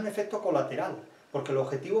 Pero eso es un efecto colateral, porque el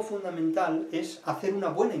objetivo fundamental es hacer una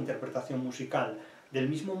buena interpretación musical. Del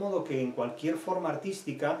mismo modo que en cualquier forma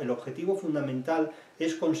artística, el objetivo fundamental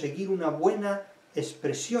es conseguir una buena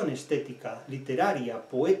expresión estética, literaria,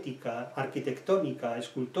 poética, arquitectónica,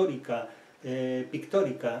 escultórica,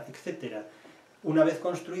 pictórica, etc. Una vez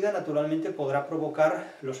construida, naturalmente podrá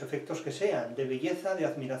provocar los efectos que sean, de belleza, de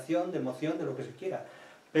admiración, de emoción, de lo que se quiera.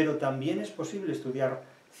 Pero también es posible estudiar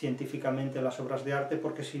científicamente las obras de arte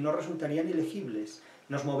porque si no resultarían ilegibles.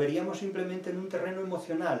 Nos moveríamos simplemente en un terreno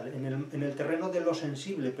emocional, en el terreno de lo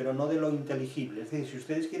sensible, pero no de lo inteligible. Es decir, si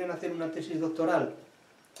ustedes quieren hacer una tesis doctoral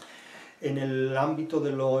en el ámbito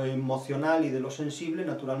de lo emocional y de lo sensible,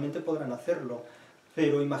 naturalmente podrán hacerlo.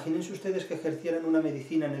 Pero imagínense ustedes que ejercieran una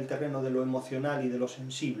medicina en el terreno de lo emocional y de lo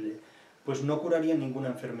sensible. Pues no curarían ninguna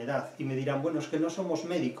enfermedad. Y me dirán, bueno, es que no somos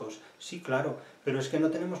médicos. Sí, claro, pero es que no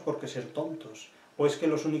tenemos por qué ser tontos. ¿O es que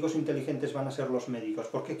los únicos inteligentes van a ser los médicos?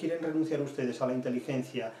 ¿Por qué quieren renunciar ustedes a la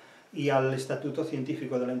inteligencia y al estatuto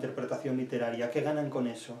científico de la interpretación literaria? ¿Qué ganan con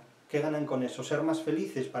eso? ¿Qué ganan con eso? ¿Ser más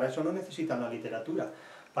felices? Para eso no necesitan la literatura.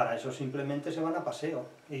 Para eso simplemente se van a paseo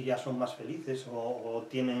y ya son más felices, o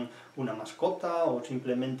tienen una mascota, o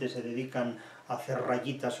simplemente se dedican a hacer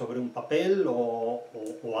rayitas sobre un papel, o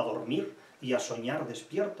a dormir y a soñar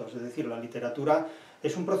despiertos. Es decir, la literatura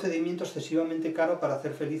es un procedimiento excesivamente caro para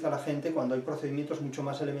hacer feliz a la gente cuando hay procedimientos mucho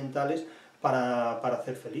más elementales para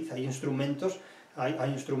hacer feliz. Hay instrumentos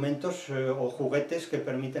o juguetes que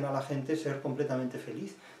permiten a la gente ser completamente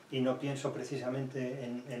feliz. Y no pienso precisamente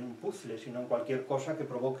en un puzzle, sino en cualquier cosa que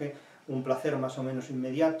provoque un placer más o menos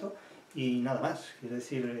inmediato y nada más. Es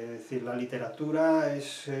decir, la literatura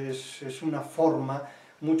es una forma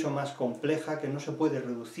mucho más compleja que no se puede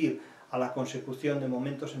reducir a la consecución de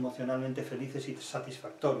momentos emocionalmente felices y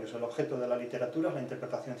satisfactorios. El objeto de la literatura es la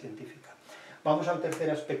interpretación científica. Vamos al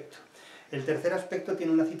tercer aspecto. El tercer aspecto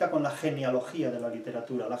tiene una cita con la genealogía de la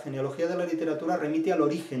literatura. La genealogía de la literatura remite al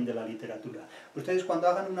origen de la literatura. Ustedes cuando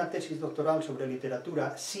hagan una tesis doctoral sobre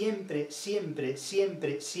literatura, siempre se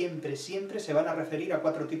van a referir a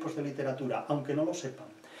 4 tipos de literatura, aunque no lo sepan.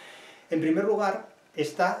 En primer lugar,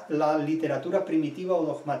 está la literatura primitiva o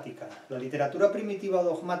dogmática. La literatura primitiva o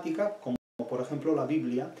dogmática, como por ejemplo la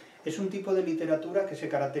Biblia, Es un tipo de literatura que se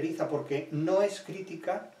caracteriza porque no es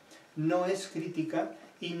crítica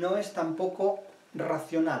y no es tampoco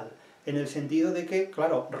racional, en el sentido de que,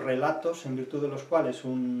 claro, relatos en virtud de los cuales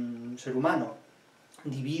un ser humano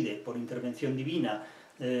divide por intervención divina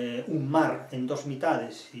un mar en dos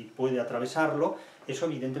mitades y puede atravesarlo, eso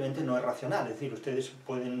evidentemente no es racional. Es decir, ustedes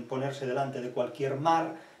pueden ponerse delante de cualquier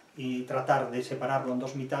mar y tratar de separarlo en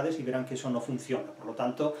dos mitades y verán que eso no funciona. Por lo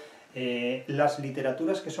tanto, las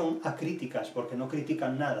literaturas que son acríticas, porque no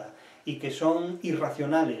critican nada, y que son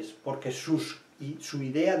irracionales, porque su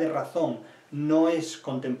idea de razón no es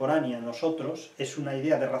contemporánea a nosotros, es una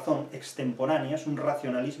idea de razón extemporánea, es un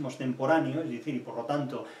racionalismo extemporáneo, es decir, y por lo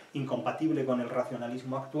tanto incompatible con el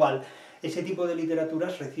racionalismo actual, ese tipo de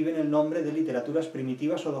literaturas reciben el nombre de literaturas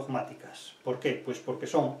primitivas o dogmáticas. ¿Por qué? Pues porque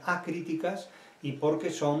son acríticas y porque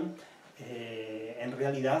son, en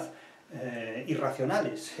realidad,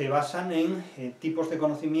 irracionales. Se basan en tipos de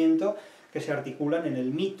conocimiento que se articulan en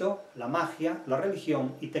el mito, la magia, la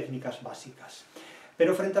religión y técnicas básicas.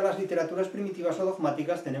 Pero frente a las literaturas primitivas o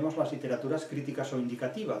dogmáticas tenemos las literaturas críticas o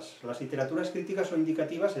indicativas. Las literaturas críticas o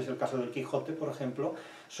indicativas, es el caso del Quijote, por ejemplo,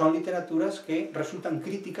 son literaturas que resultan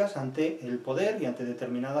críticas ante el poder y ante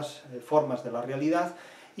determinadas formas de la realidad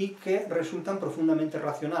y que resultan profundamente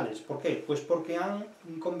racionales. ¿Por qué? Pues porque han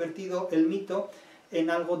convertido el mito en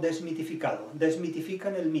algo desmitificado.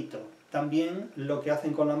 Desmitifican el mito. También lo que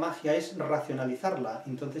hacen con la magia es racionalizarla.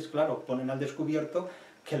 Entonces, claro, ponen al descubierto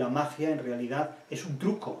que la magia en realidad es un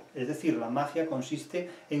truco, es decir, la magia consiste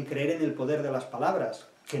en creer en el poder de las palabras,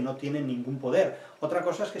 que no tienen ningún poder. Otra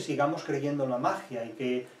cosa es que sigamos creyendo en la magia y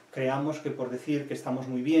que creamos que por decir que estamos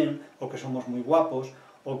muy bien, o que somos muy guapos,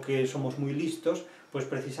 o que somos muy listos, pues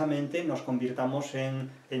precisamente nos convirtamos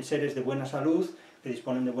en seres de buena salud, que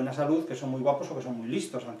disponen de buena salud, que son muy guapos o que son muy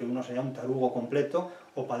listos, aunque uno sea un tarugo completo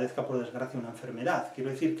o padezca por desgracia una enfermedad.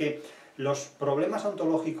 Quiero decir que los problemas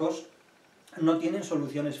ontológicos no tienen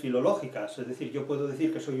soluciones filológicas, es decir, yo puedo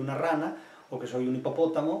decir que soy una rana o que soy un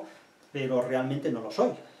hipopótamo, pero realmente no lo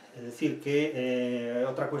soy. Es decir, que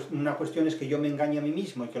una cuestión es que yo me engañe a mí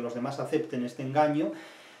mismo y que los demás acepten este engaño,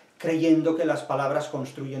 creyendo que las palabras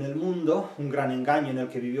construyen el mundo, un gran engaño en el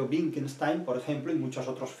que vivió Wittgenstein, por ejemplo, y muchos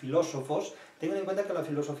otros filósofos. Tengan en cuenta que la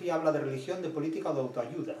filosofía habla de religión, de política o de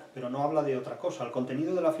autoayuda, pero no habla de otra cosa. El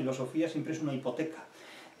contenido de la filosofía siempre es una hipoteca.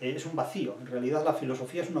 Es un vacío. En realidad la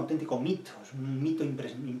filosofía es un auténtico mito, es un mito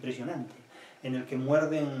impresionante, en el que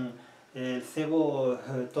muerden el cebo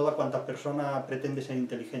toda cuanta persona pretende ser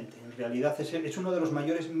inteligente. En realidad es uno de los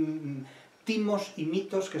mayores timos y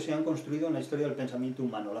mitos que se han construido en la historia del pensamiento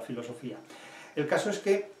humano, la filosofía. El caso es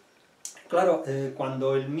que, claro,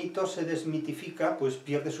 cuando el mito se desmitifica, pues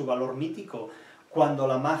pierde su valor mítico. Cuando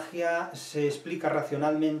la magia se explica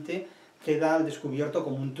racionalmente, queda al descubierto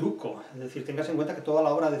como un truco. Es decir, tengas en cuenta que toda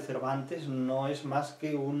la obra de Cervantes no es más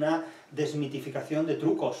que una desmitificación de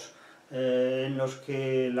trucos, en los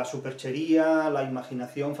que la superchería, la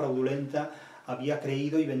imaginación fraudulenta había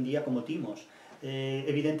creído y vendía como timos.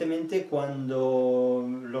 Evidentemente, cuando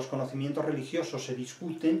los conocimientos religiosos se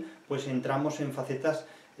discuten, pues entramos en facetas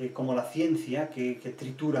como la ciencia, que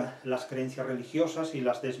tritura las creencias religiosas y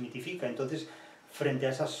las desmitifica. Entonces, frente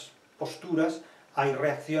a esas posturas, hay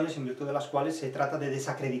reacciones en virtud de las cuales se trata de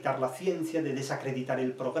desacreditar la ciencia, de desacreditar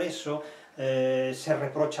el progreso, se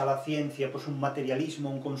reprocha a la ciencia pues un materialismo,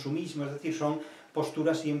 un consumismo, es decir, son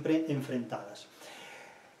posturas siempre enfrentadas.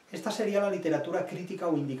 Esta sería la literatura crítica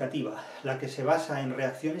o indicativa, la que se basa en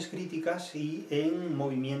reacciones críticas y en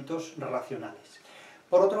movimientos racionales.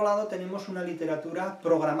 Por otro lado, tenemos una literatura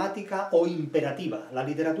programática o imperativa. La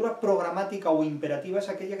literatura programática o imperativa es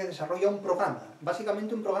aquella que desarrolla un programa,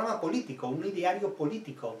 básicamente un programa político, un ideario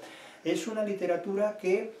político. Es una literatura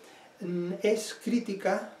que es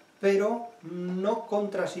crítica, pero no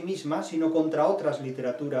contra sí misma, sino contra otras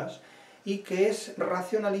literaturas, y que es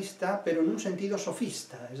racionalista, pero en un sentido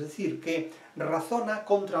sofista, es decir, que razona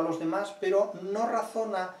contra los demás, pero no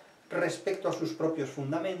razona respecto a sus propios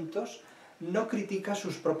fundamentos, no critica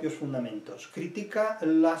sus propios fundamentos, critica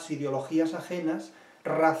las ideologías ajenas,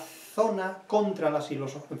 razona contra las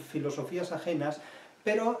filosofías ajenas,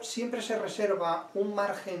 pero siempre se reserva un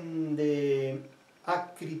margen de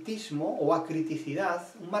acritismo o acriticidad,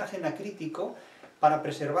 un margen acrítico para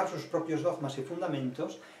preservar sus propios dogmas y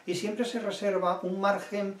fundamentos, y siempre se reserva un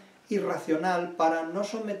margen irracional para no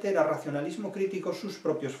someter a racionalismo crítico sus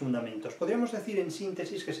propios fundamentos. Podríamos decir en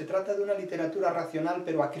síntesis que se trata de una literatura racional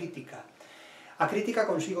pero acrítica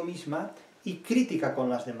consigo misma y crítica con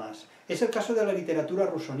las demás. Es el caso de la literatura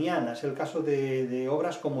rusoniana, es el caso de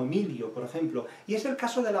obras como Emilio, por ejemplo, y es el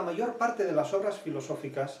caso de la mayor parte de las obras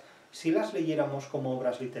filosóficas si las leyéramos como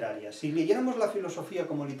obras literarias. Si leyéramos la filosofía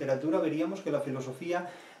como literatura, veríamos que la filosofía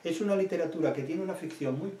es una literatura que tiene una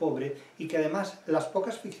ficción muy pobre y que además las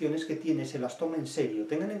pocas ficciones que tiene se las toma en serio.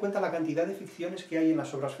 Tengan en cuenta la cantidad de ficciones que hay en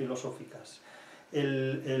las obras filosóficas.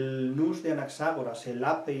 El Nous de Anaxágoras, el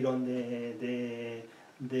Apeiron de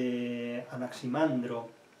Anaximandro,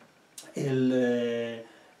 el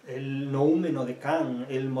Noúmeno de Kant,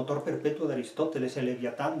 el Motor Perpetuo de Aristóteles, el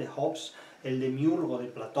Leviatán de Hobbes, el Demiurgo de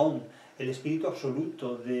Platón, el Espíritu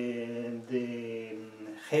Absoluto de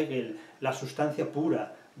Hegel, la Sustancia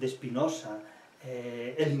Pura de Spinoza,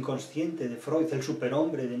 el Inconsciente de Freud, el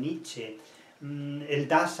Superhombre de Nietzsche, el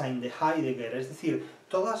Dasein de Heidegger, es decir,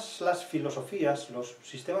 todas las filosofías, los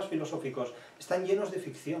sistemas filosóficos están llenos de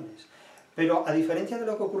ficciones. Pero a diferencia de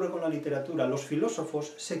lo que ocurre con la literatura, los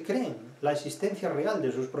filósofos se creen la existencia real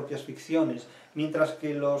de sus propias ficciones, mientras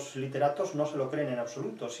que los literatos no se lo creen en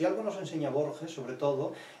absoluto. Si algo nos enseña Borges, sobre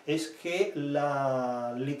todo, es que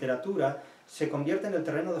la literatura se convierte en el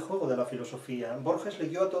terreno de juego de la filosofía. Borges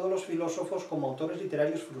leyó a todos los filósofos como autores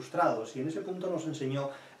literarios frustrados, y en ese punto nos enseñó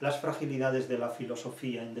las fragilidades de la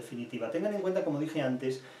filosofía, en definitiva. Tengan en cuenta, como dije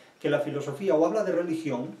antes, que la filosofía o habla de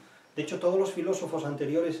religión, de hecho todos los filósofos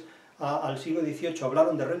anteriores al siglo XVIII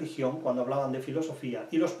hablaron de religión cuando hablaban de filosofía,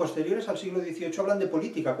 y los posteriores al siglo XVIII hablan de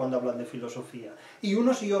política cuando hablan de filosofía. Y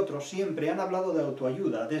unos y otros siempre han hablado de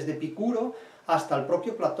autoayuda, desde Epicuro hasta el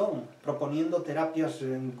propio Platón, proponiendo terapias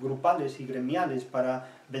grupales y gremiales para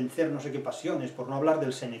vencer no sé qué pasiones, por no hablar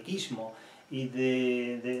del senequismo y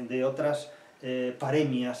de otras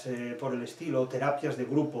paremias por el estilo, terapias de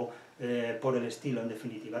grupo por el estilo, en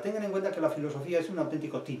definitiva. Tengan en cuenta que la filosofía es un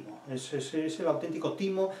auténtico timo, es el auténtico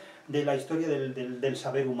timo de la historia del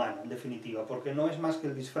saber humano, en definitiva, porque no es más que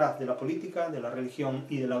el disfraz de la política, de la religión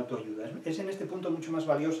y de la autoayuda. Es en este punto mucho más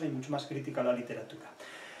valiosa y mucho más crítica la literatura.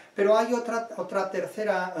 Pero hay otra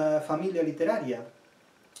tercera familia literaria,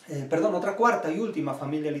 otra cuarta y última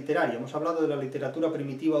familia literaria. Hemos hablado de la literatura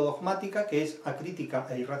primitiva o dogmática, que es acrítica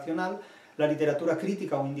e irracional, la literatura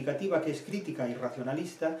crítica o indicativa, que es crítica e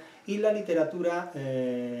irracionalista, y la literatura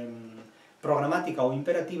programática o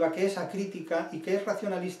imperativa, que es acrítica y que es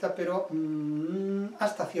racionalista, pero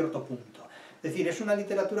hasta cierto punto. Es decir, es una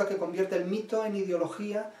literatura que convierte el mito en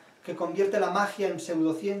ideología, que convierte la magia en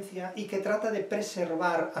pseudociencia y que trata de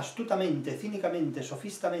preservar astutamente, cínicamente,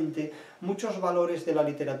 sofistamente, muchos valores de la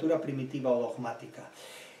literatura primitiva o dogmática.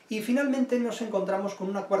 Y finalmente nos encontramos con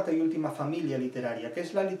una cuarta y última familia literaria, que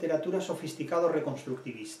es la literatura sofisticado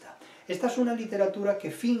reconstructivista. Esta es una literatura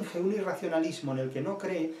que finge un irracionalismo en el que no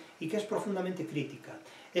cree y que es profundamente crítica.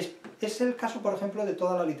 Es el caso, por ejemplo, de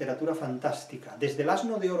toda la literatura fantástica, desde el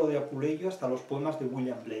Asno de Oro de Apuleyo hasta los poemas de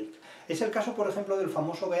William Blake. Es el caso, por ejemplo, del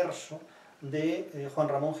famoso verso de Juan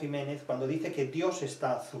Ramón Jiménez cuando dice que Dios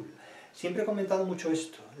está azul. Siempre he comentado mucho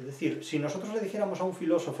esto, es decir, si nosotros le dijéramos a un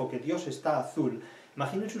filósofo que Dios está azul,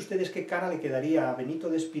 imagínense ustedes qué cara le quedaría a Benito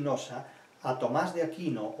de Spinoza, a Tomás de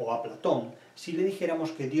Aquino o a Platón si le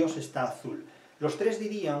dijéramos que Dios está azul. Los tres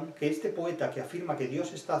dirían que este poeta que afirma que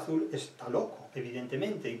Dios está azul está loco,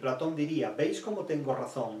 evidentemente, y Platón diría, ¿veis cómo tengo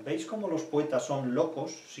razón? ¿Veis cómo los poetas son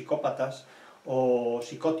locos, psicópatas o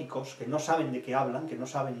psicóticos, que no saben de qué hablan, que no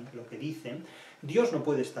saben lo que dicen? Dios no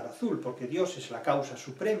puede estar azul, porque Dios es la causa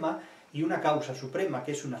suprema, y una causa suprema,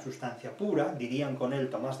 que es una sustancia pura, dirían con él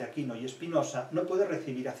Tomás de Aquino y Spinoza, no puede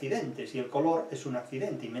recibir accidentes, y el color es un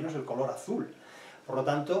accidente, y menos el color azul. Por lo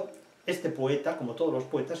tanto, este poeta, como todos los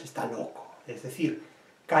poetas, está loco, es decir,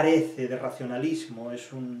 carece de racionalismo,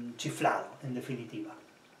 es un chiflado, en definitiva.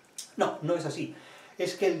 No, no es así.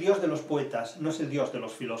 Es que el Dios de los poetas no es el Dios de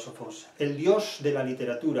los filósofos. El Dios de la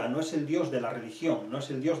literatura no es el Dios de la religión, no es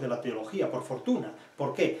el Dios de la teología, por fortuna.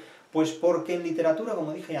 ¿Por qué? Pues porque en literatura,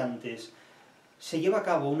 como dije antes, se lleva a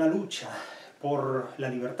cabo una lucha por la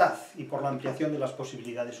libertad y por la ampliación de las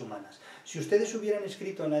posibilidades humanas. Si ustedes hubieran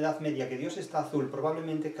escrito en la Edad Media que Dios está azul,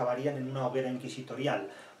 probablemente acabarían en una hoguera inquisitorial,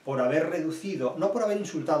 por haber reducido, no por haber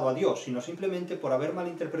insultado a Dios, sino simplemente por haber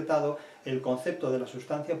malinterpretado el concepto de la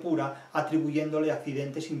sustancia pura, atribuyéndole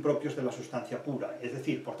accidentes impropios de la sustancia pura, es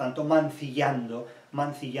decir, por tanto, mancillando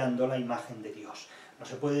la imagen de Dios. No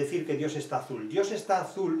se puede decir que Dios está azul. Dios está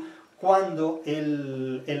azul cuando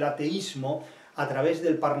el ateísmo, a través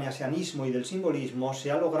del parnasianismo y del simbolismo, se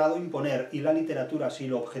ha logrado imponer, y la literatura así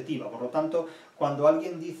lo objetiva. Por lo tanto, cuando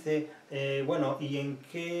alguien dice, bueno, ¿y en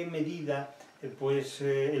qué medida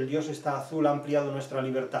el Dios está azul ha ampliado nuestra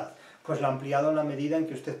libertad? Pues la ha ampliado en la medida en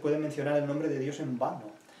que usted puede mencionar el nombre de Dios en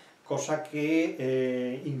vano, cosa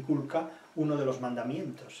que inculca uno de los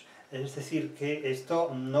mandamientos. Es decir, que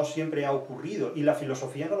esto no siempre ha ocurrido, y la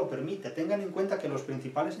filosofía no lo permite. Tengan en cuenta que los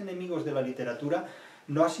principales enemigos de la literatura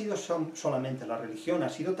no ha sido solamente la religión, ha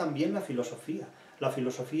sido también la filosofía. La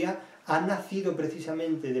filosofía ha nacido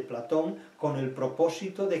precisamente de Platón con el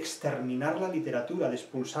propósito de exterminar la literatura, de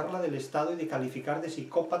expulsarla del Estado y de calificar de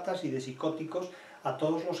psicópatas y de psicóticos a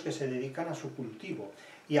todos los que se dedican a su cultivo.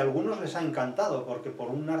 Y a algunos les ha encantado, porque por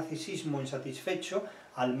un narcisismo insatisfecho,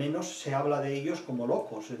 al menos se habla de ellos como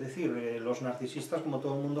locos. Es decir, los narcisistas, como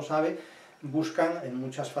todo el mundo sabe, buscan en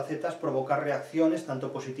muchas facetas provocar reacciones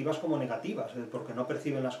tanto positivas como negativas, porque no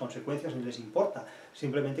perciben las consecuencias ni les importa,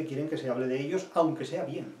 simplemente quieren que se hable de ellos, aunque sea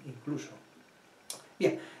bien, incluso.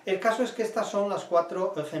 Bien, el caso es que estas son las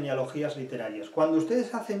 4 genealogías literarias. Cuando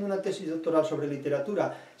ustedes hacen una tesis doctoral sobre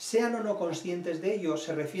literatura, sean o no conscientes de ello,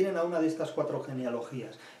 se refieren a una de estas 4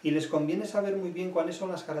 genealogías. Y les conviene saber muy bien cuáles son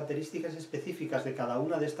las características específicas de cada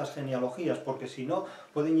una de estas genealogías, porque si no,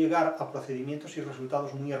 pueden llegar a procedimientos y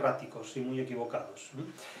resultados muy erráticos y muy equivocados.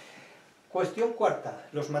 Cuestión cuarta,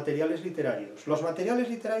 los materiales literarios. Los materiales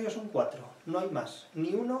literarios son 4, no hay más,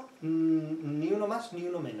 ni uno más ni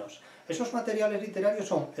uno menos. Esos materiales literarios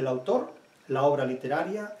son el autor, la obra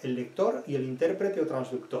literaria, el lector y el intérprete o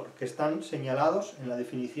transductor, que están señalados en la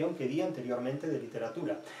definición que di anteriormente de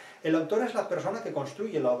literatura. El autor es la persona que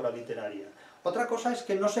construye la obra literaria. Otra cosa es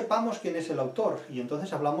que no sepamos quién es el autor, y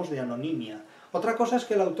entonces hablamos de anonimia. Otra cosa es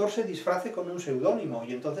que el autor se disfrace con un seudónimo,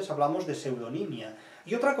 y entonces hablamos de pseudonimia.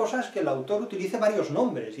 Y otra cosa es que el autor utilice varios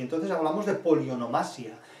nombres, y entonces hablamos de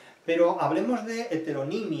polionomasia. Pero hablemos de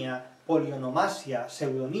heteronimia, polionomasia,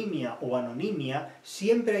 pseudonimia o anonimia,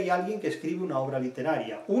 siempre hay alguien que escribe una obra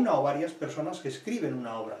literaria, una o varias personas que escriben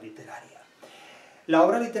una obra literaria. La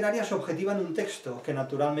obra literaria se objetiva en un texto, que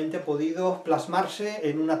naturalmente ha podido plasmarse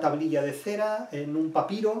en una tablilla de cera, en un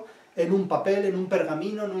papiro, en un papel, en un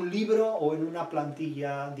pergamino, en un libro o en una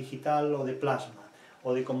plantilla digital o de plasma,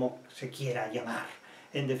 o de como se quiera llamar,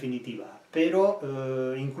 en definitiva. Pero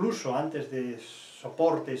incluso antes de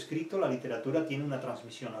soporte escrito, la literatura tiene una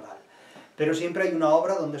transmisión oral. Pero siempre hay una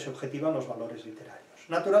obra donde se objetivan los valores literarios.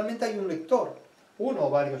 Naturalmente hay un lector, uno o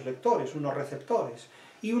varios lectores, unos receptores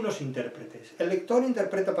y unos intérpretes. El lector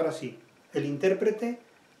interpreta para sí, el intérprete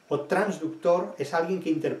o transductor es alguien que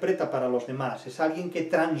interpreta para los demás, es alguien que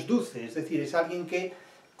transduce, es decir, es alguien que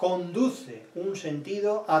conduce un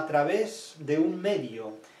sentido a través de un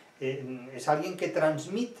medio, es alguien que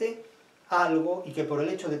transmite algo y que por el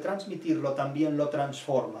hecho de transmitirlo también lo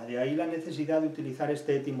transforma, de ahí la necesidad de utilizar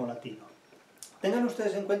este étimo latino. Tengan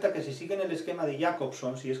ustedes en cuenta que si siguen el esquema de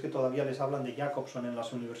Jacobson, si es que todavía les hablan de Jacobson en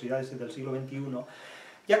las universidades del siglo XXI,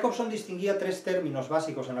 Jacobson distinguía 3 términos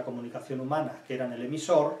básicos en la comunicación humana, que eran el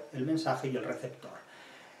emisor, el mensaje y el receptor.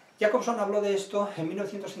 Jacobson habló de esto en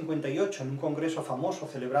 1958, en un congreso famoso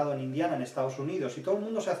celebrado en Indiana, en Estados Unidos, y todo el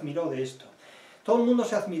mundo se admiró de esto. Todo el mundo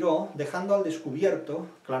se admiró, dejando al descubierto,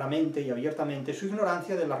 claramente y abiertamente, su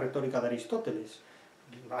ignorancia de la retórica de Aristóteles.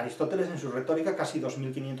 Aristóteles, en su retórica, casi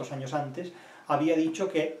 2500 años antes, había dicho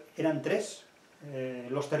que eran 3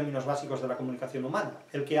 los términos básicos de la comunicación humana: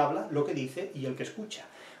 el que habla, lo que dice y el que escucha.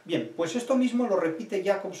 Bien, pues esto mismo lo repite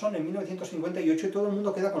Jacobson en 1958 y todo el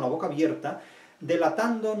mundo queda con la boca abierta,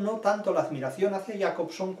 delatando no tanto la admiración hacia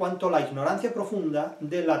Jacobson cuanto la ignorancia profunda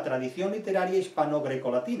de la tradición literaria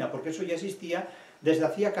hispano-greco-latina, porque eso ya existía desde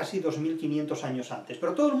hacía casi 2500 años antes.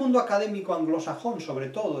 Pero todo el mundo académico anglosajón, sobre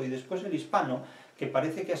todo, y después el hispano, que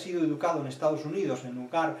parece que ha sido educado en Estados Unidos en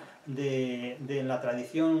lugar de la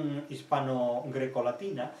tradición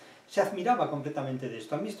hispano-greco-latina, se admiraba completamente de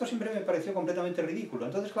esto. A mí esto siempre me pareció completamente ridículo.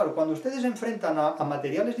 Entonces, claro, cuando ustedes se enfrentan a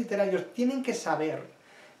materiales literarios, tienen que saber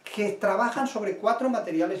que trabajan sobre 4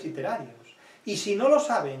 materiales literarios. Y si no lo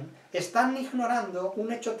saben, están ignorando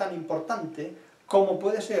un hecho tan importante como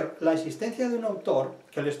puede ser la existencia de un autor,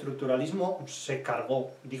 que el estructuralismo se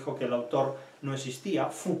cargó, dijo que el autor no existía,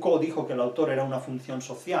 Foucault dijo que el autor era una función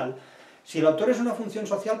social. Si el autor es una función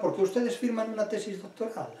social, ¿por qué ustedes firman una tesis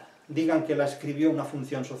doctoral? Digan que la escribió una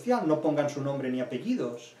función social, no pongan su nombre ni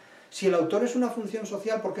apellidos. Si el autor es una función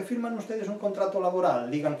social, ¿por qué firman ustedes un contrato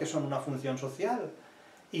laboral? Digan que son una función social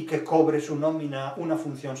y que cobre su nómina una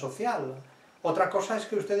función social. Otra cosa es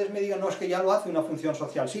que ustedes me digan, no, es que ya lo hace una función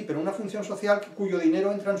social. Sí, pero una función social cuyo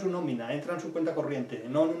dinero entra en su nómina, entra en su cuenta corriente,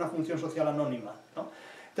 no en una función social anónima, ¿no?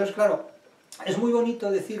 Entonces, claro, es muy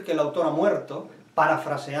bonito decir que el autor ha muerto,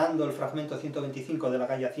 parafraseando el fragmento 125 de la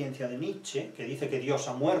Gaia Ciencia de Nietzsche, que dice que Dios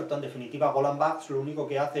ha muerto. En definitiva, Golan Bax lo único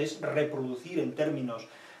que hace es reproducir en términos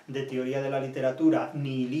de teoría de la literatura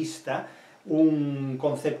nihilista, un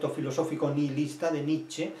concepto filosófico nihilista de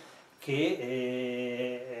Nietzsche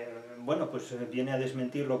que, bueno, pues viene a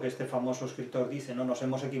desmentir lo que este famoso escritor dice, no nos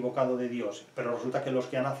hemos equivocado de Dios, pero resulta que los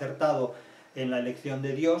que han acertado en la elección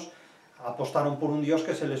de Dios apostaron por un Dios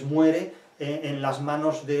que se les muere en las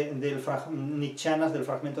manos nietzscheanas del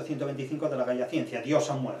fragmento 125 de la Gaia Ciencia. Dios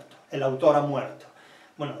ha muerto, el autor ha muerto.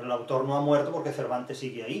 Bueno, el autor no ha muerto porque Cervantes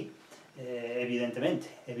sigue ahí, evidentemente,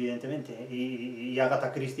 y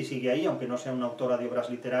Agatha Christie sigue ahí, aunque no sea una autora de obras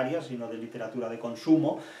literarias, sino de literatura de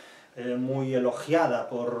consumo, muy elogiada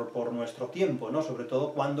por nuestro tiempo, ¿no? Sobre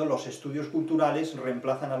todo cuando los estudios culturales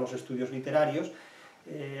reemplazan a los estudios literarios,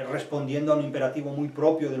 respondiendo a un imperativo muy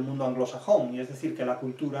propio del mundo anglosajón, y es decir, que la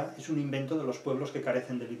cultura es un invento de los pueblos que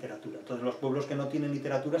carecen de literatura. Entonces los pueblos que no tienen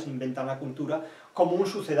literatura se inventan la cultura como un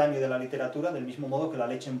sucedáneo de la literatura, del mismo modo que la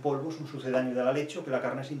leche en polvo es un sucedáneo de la leche, o que la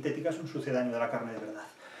carne sintética es un sucedáneo de la carne de verdad.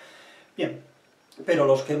 Bien, pero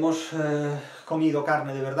los que hemos comido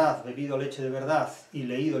carne de verdad, bebido leche de verdad y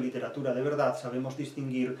leído literatura de verdad, sabemos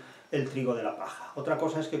distinguir el trigo de la paja. Otra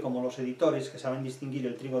cosa es que, como los editores que saben distinguir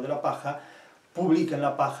el trigo de la paja, publiquen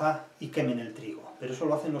la paja y quemen el trigo. Pero eso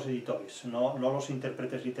lo hacen los editores, no los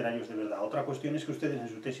intérpretes literarios de verdad. Otra cuestión es que ustedes en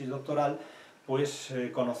su tesis doctoral, pues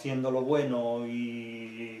conociendo lo bueno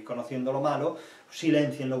y conociendo lo malo,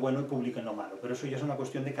 silencien lo bueno y publiquen lo malo. Pero eso ya es una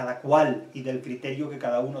cuestión de cada cual y del criterio que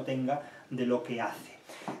cada uno tenga de lo que hace.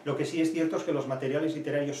 Lo que sí es cierto es que los materiales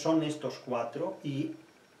literarios son estos cuatro, y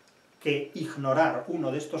que ignorar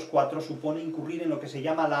uno de estos cuatro supone incurrir en lo que se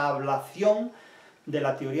llama la ablación de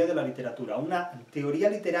la teoría de la literatura. Una teoría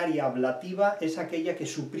literaria ablativa es aquella que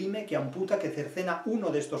suprime, que amputa, que cercena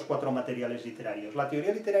uno de estos cuatro materiales literarios. La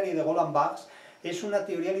teoría literaria de Roland Barthes es una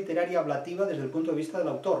teoría literaria ablativa desde el punto de vista del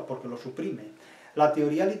autor, porque lo suprime. La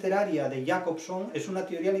teoría literaria de Jacobson es una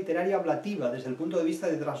teoría literaria ablativa desde el punto de vista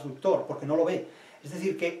del traductor, porque no lo ve. Es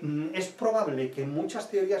decir, que es probable que muchas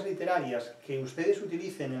teorías literarias que ustedes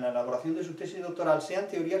utilicen en la elaboración de su tesis doctoral sean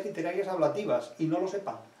teorías literarias ablativas y no lo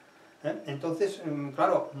sepan. Entonces,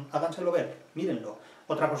 claro, háganselo ver, mírenlo.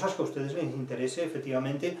 Otra cosa es que a ustedes les interese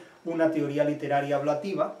efectivamente una teoría literaria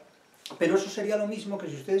ablativa, pero eso sería lo mismo que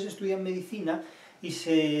si ustedes estudian medicina y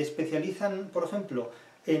se especializan, por ejemplo,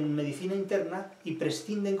 en medicina interna y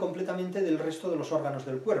prescinden completamente del resto de los órganos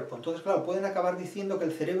del cuerpo. Entonces, claro, pueden acabar diciendo que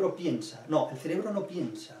el cerebro piensa. No, el cerebro no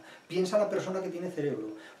piensa, piensa la persona que tiene cerebro.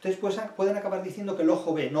 Entonces pueden acabar diciendo que el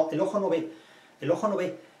ojo ve. No, el ojo no ve, el ojo no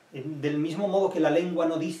ve. Del mismo modo que la lengua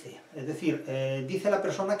no dice, es decir, dice la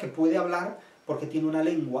persona que puede hablar porque tiene una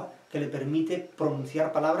lengua que le permite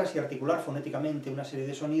pronunciar palabras y articular fonéticamente una serie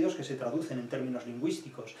de sonidos que se traducen en términos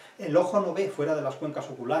lingüísticos. El ojo no ve fuera de las cuencas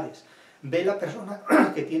oculares, ve la persona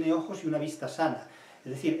que tiene ojos y una vista sana.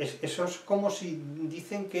 Es decir, eso es como si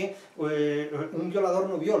dicen que un violador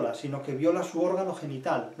no viola, sino que viola su órgano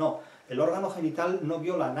genital. No, el órgano genital no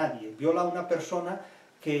viola a nadie, viola a una persona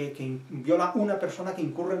que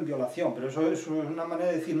incurre en violación, pero eso es una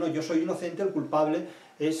manera de decir, no, yo soy inocente, el culpable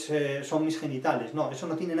son mis genitales. No, eso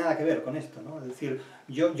no tiene nada que ver con esto, ¿no? Es decir,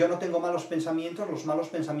 yo no tengo malos pensamientos, los malos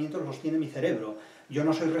pensamientos los tiene mi cerebro, yo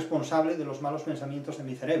no soy responsable de los malos pensamientos de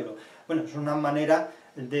mi cerebro. Bueno, es una manera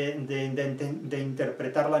de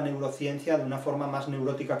interpretar la neurociencia de una forma más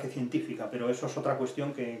neurótica que científica, pero eso es otra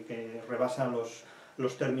cuestión que rebasa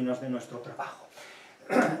los términos de nuestro trabajo.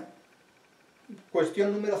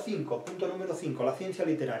 Cuestión número 5, punto número 5, la ciencia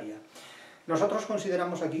literaria. Nosotros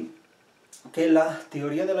consideramos aquí que la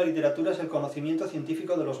teoría de la literatura es el conocimiento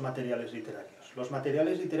científico de los materiales literarios. Los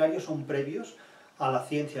materiales literarios son previos a la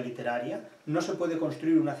ciencia literaria, no se puede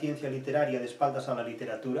construir una ciencia literaria de espaldas a la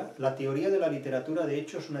literatura. La teoría de la literatura, de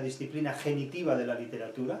hecho, es una disciplina genitiva de la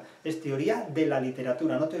literatura, es teoría de la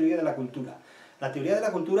literatura, no teoría de la cultura. La teoría de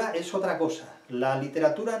la cultura es otra cosa, la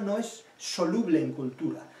literatura no es soluble en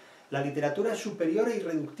cultura. La literatura es superior e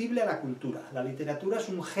irreductible a la cultura. La literatura es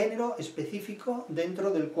un género específico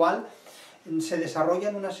dentro del cual se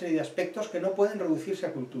desarrollan una serie de aspectos que no pueden reducirse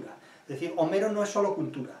a cultura. Es decir, Homero no es solo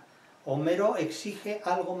cultura. Homero exige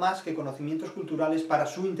algo más que conocimientos culturales para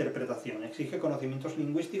su interpretación. Exige conocimientos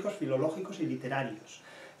lingüísticos, filológicos y literarios.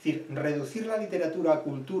 Es decir, reducir la literatura a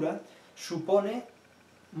cultura supone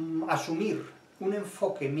asumir un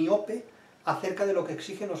enfoque miope acerca de lo que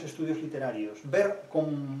exigen los estudios literarios, ver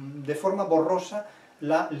de forma borrosa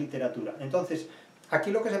la literatura. Entonces, aquí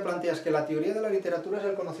lo que se plantea es que la teoría de la literatura es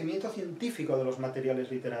el conocimiento científico de los materiales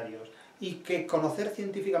literarios, y que conocer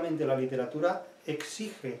científicamente la literatura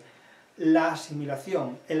exige la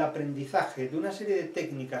asimilación, el aprendizaje de una serie de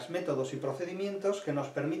técnicas, métodos y procedimientos que nos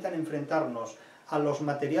permitan enfrentarnos a los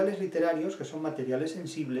materiales literarios, que son materiales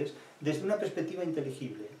sensibles, desde una perspectiva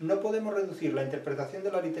inteligible. No podemos reducir la interpretación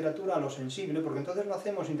de la literatura a lo sensible, porque entonces no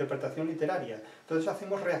hacemos interpretación literaria, entonces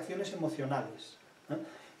hacemos reacciones emocionales, ¿eh?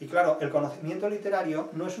 Y claro, el conocimiento literario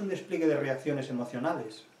no es un despliegue de reacciones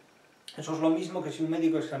emocionales. Eso es lo mismo que si un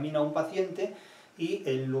médico examina a un paciente y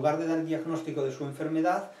en lugar de dar diagnóstico de su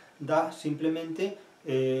enfermedad, da simplemente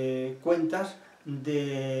cuentas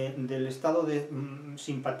del estado de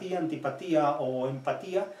simpatía, antipatía o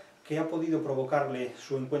empatía que ha podido provocarle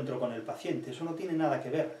su encuentro con el paciente. Eso no tiene nada que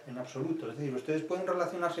ver, en absoluto. Es decir, ustedes pueden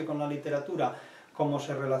relacionarse con la literatura como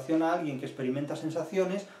se relaciona alguien que experimenta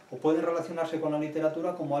sensaciones, o pueden relacionarse con la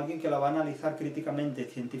literatura como alguien que la va a analizar críticamente,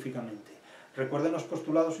 científicamente. Recuerden los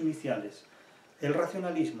postulados iniciales: el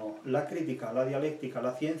racionalismo, la crítica, la dialéctica,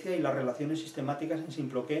 la ciencia y las relaciones sistemáticas en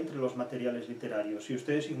simploqué entre los materiales literarios. Si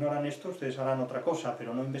ustedes ignoran esto, ustedes harán otra cosa,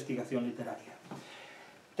 pero no investigación literaria.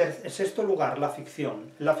 En sexto lugar, la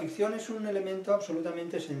ficción. La ficción es un elemento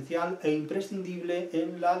absolutamente esencial e imprescindible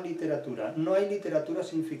en la literatura. No hay literatura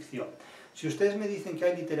sin ficción. Si ustedes me dicen que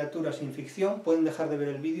hay literatura sin ficción, pueden dejar de ver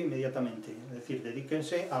el vídeo inmediatamente. Es decir,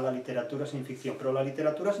 dedíquense a la literatura sin ficción. Pero la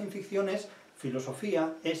literatura sin ficción es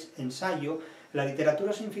filosofía, es ensayo. La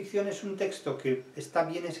literatura sin ficción es un texto que está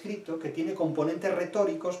bien escrito, que tiene componentes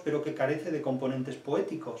retóricos, pero que carece de componentes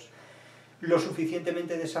poéticos. Lo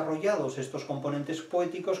suficientemente desarrollados estos componentes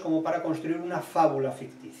poéticos como para construir una fábula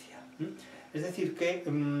ficticia. Es decir, que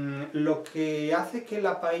lo que hace que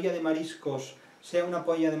la paella de mariscos sea una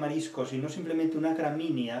paella de mariscos y no simplemente una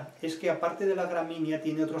gramínea, es que aparte de la gramínea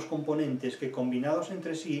tiene otros componentes que combinados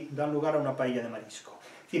entre sí dan lugar a una paella de marisco.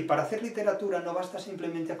 Es decir, para hacer literatura no basta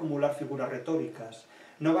simplemente acumular figuras retóricas,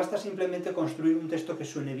 no basta simplemente construir un texto que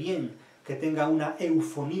suene bien, que tenga una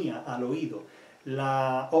eufonía al oído.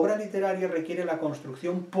 La obra literaria requiere la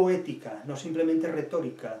construcción poética, no simplemente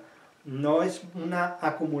retórica. No es una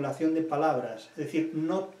acumulación de palabras, es decir,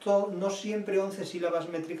 no siempre 11 sílabas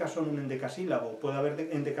métricas son un endecasílabo, puede haber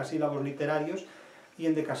endecasílabos literarios y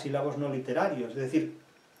endecasílabos no literarios, es decir,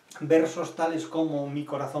 versos tales como mi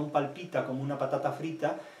corazón palpita como una patata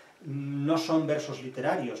frita no son versos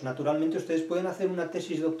literarios. Naturalmente ustedes pueden hacer una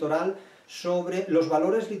tesis doctoral sobre los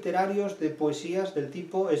valores literarios de poesías del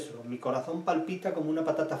tipo eso, mi corazón palpita como una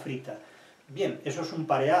patata frita. Bien, eso es un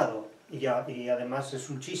pareado. Y además es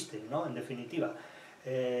un chiste, ¿no? En definitiva.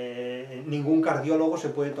 Ningún cardiólogo se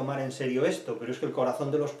puede tomar en serio esto, pero es que el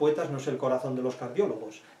corazón de los poetas no es el corazón de los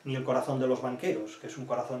cardiólogos, ni el corazón de los banqueros, que es un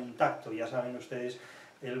corazón intacto. Ya saben ustedes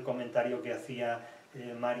el comentario que hacía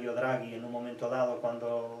Mario Draghi en un momento dado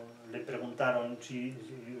cuando le preguntaron si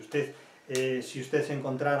usted se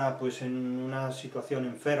encontrara pues, en una situación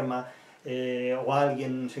enferma, o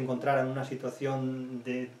alguien se encontrara en una situación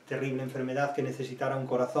de terrible enfermedad que necesitara un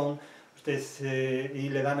corazón, y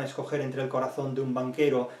le dan a escoger entre el corazón de un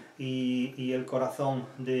banquero y el corazón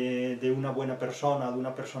de una buena persona, de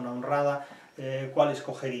una persona honrada, ¿cuál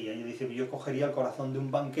escogería? Y dice, yo cogería el corazón de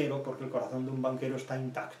un banquero porque el corazón de un banquero está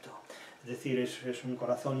intacto. Es decir, es un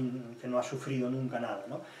corazón que no ha sufrido nunca nada,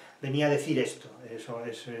 ¿no? Venía a decir esto, eso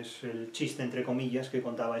es el chiste entre comillas que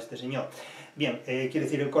contaba este señor. Bien, quiere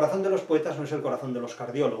decir, el corazón de los poetas no es el corazón de los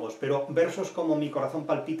cardiólogos, pero versos como mi corazón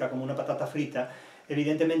palpita como una patata frita,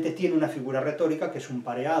 evidentemente tiene una figura retórica que es un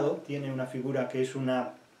pareado, tiene una figura que es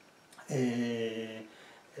una... en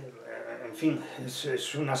fin,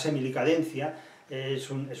 es una semilicadencia,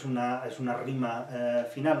 es una rima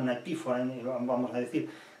final, una epífora, vamos a decir,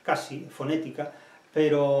 casi fonética,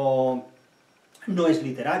 pero no es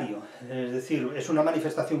literario, es decir, es una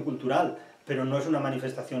manifestación cultural, pero no es una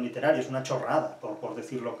manifestación literaria, es una chorrada, por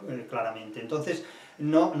decirlo claramente. Entonces,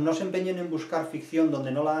 no se empeñen en buscar ficción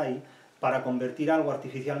donde no la hay para convertir algo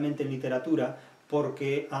artificialmente en literatura,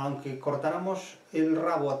 porque aunque cortáramos el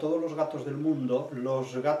rabo a todos los gatos del mundo,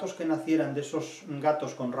 los gatos que nacieran de esos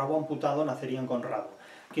gatos con rabo amputado nacerían con rabo.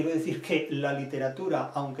 Quiero decir que la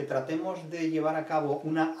literatura, aunque tratemos de llevar a cabo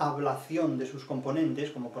una ablación de sus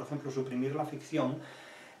componentes, como por ejemplo suprimir la ficción,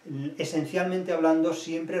 esencialmente hablando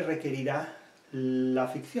siempre requerirá la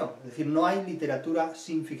ficción. Es decir, no hay literatura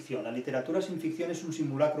sin ficción. La literatura sin ficción es un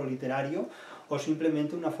simulacro literario o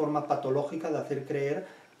simplemente una forma patológica de hacer creer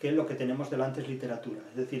que lo que tenemos delante es literatura.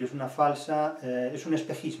 Es decir, es una falsa, es un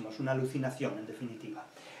espejismo, es una alucinación en definitiva.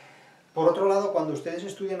 Por otro lado, cuando ustedes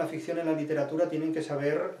estudian la ficción en la literatura tienen que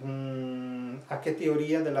saber a qué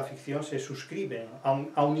teoría de la ficción se suscriben.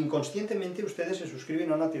 Aun inconscientemente ustedes se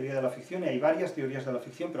suscriben a una teoría de la ficción, y hay varias teorías de la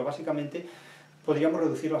ficción, pero básicamente podríamos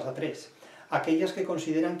reducirlas a tres. Aquellas que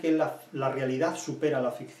consideran que la realidad supera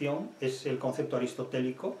la ficción, es el concepto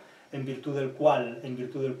aristotélico, en virtud del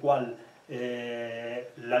cual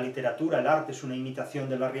la literatura, el arte es una imitación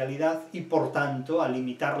de la realidad y por tanto al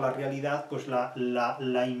imitar la realidad pues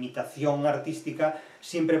la imitación artística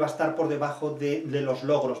siempre va a estar por debajo de los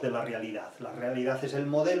logros de la realidad. La realidad es el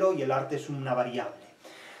modelo y el arte es una variable.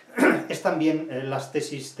 Es también las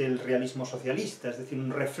tesis del realismo socialista, es decir,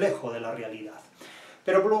 un reflejo de la realidad.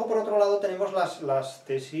 Pero luego, por otro lado, tenemos las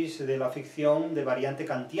tesis de la ficción de variante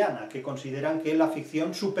kantiana, que consideran que la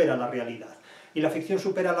ficción supera la realidad. Y la ficción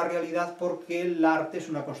supera la realidad porque el arte es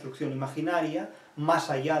una construcción imaginaria, más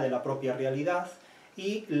allá de la propia realidad,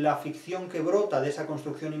 y la ficción que brota de esa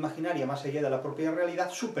construcción imaginaria, más allá de la propia realidad,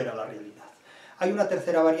 supera la realidad. Hay una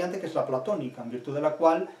tercera variante que es la platónica, en virtud de la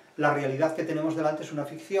cual la realidad que tenemos delante es una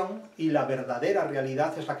ficción y la verdadera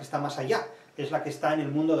realidad es la que está más allá, es la que está en el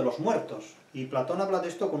mundo de los muertos. Y Platón habla de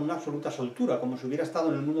esto con una absoluta soltura, como si hubiera estado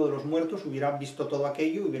en el mundo de los muertos, hubiera visto todo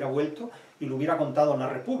aquello, hubiera vuelto y lo hubiera contado en la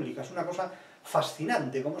República. Es una cosa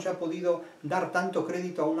fascinante, cómo se ha podido dar tanto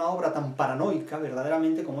crédito a una obra tan paranoica,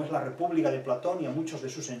 verdaderamente, como es la República de Platón y a muchos de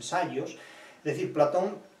sus ensayos. Es decir,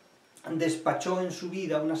 Platón despachó en su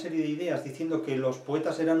vida una serie de ideas diciendo que los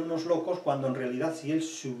poetas eran unos locos, cuando en realidad, si él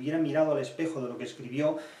se hubiera mirado al espejo de lo que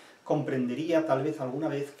escribió, comprendería tal vez alguna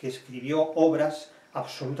vez que escribió obras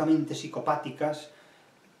absolutamente psicopáticas.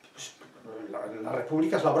 Pues, la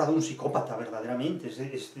República es la obra de un psicópata, verdaderamente,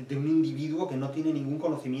 es de un individuo que no tiene ningún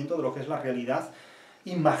conocimiento de lo que es la realidad.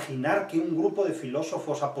 Imaginar que un grupo de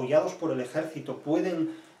filósofos apoyados por el ejército pueden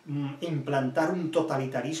implantar un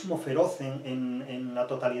totalitarismo feroz en la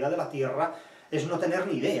totalidad de la Tierra es no tener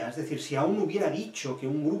ni idea. Es decir, si aún hubiera dicho que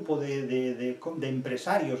un grupo de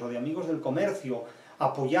empresarios o de amigos del comercio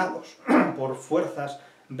apoyados por fuerzas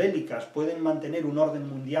bélicas pueden mantener un orden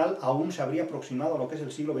mundial, aún se habría aproximado a lo que es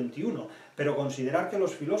el siglo XXI. Pero considerar que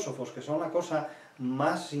los filósofos, que son la cosa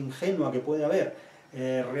más ingenua que puede haber,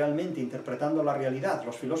 realmente interpretando la realidad.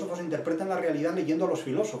 Los filósofos interpretan la realidad leyendo a los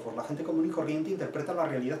filósofos, la gente común y corriente interpreta la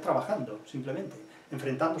realidad trabajando, simplemente,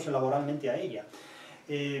 enfrentándose laboralmente a ella.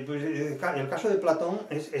 Pues, el caso de Platón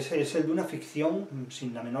es el de una ficción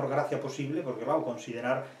sin la menor gracia posible, porque claro,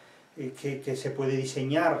 considerar que se puede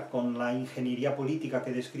diseñar con la ingeniería política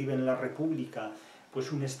que describe en la República,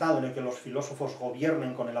 pues un estado en el que los filósofos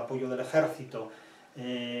gobiernen con el apoyo del ejército,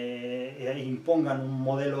 impongan un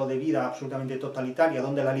modelo de vida absolutamente totalitaria,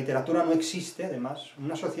 donde la literatura no existe. Además,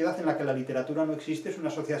 una sociedad en la que la literatura no existe es una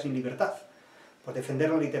sociedad sin libertad. Pues defender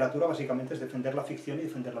la literatura básicamente es defender la ficción y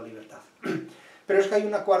defender la libertad. Pero es que hay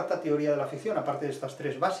una cuarta teoría de la ficción, aparte de estas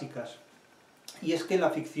tres básicas, y es que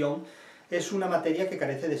la ficción es una materia que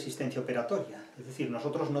carece de existencia operatoria. Es decir,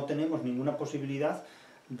 nosotros no tenemos ninguna posibilidad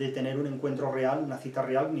de tener un encuentro real, una cita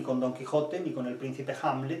real, ni con Don Quijote, ni con el príncipe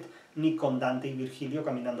Hamlet, ni con Dante y Virgilio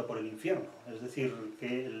caminando por el infierno. Es decir,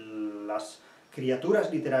 que las criaturas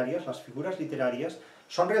literarias, las figuras literarias,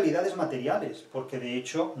 son realidades materiales, porque de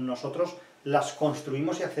hecho nosotros las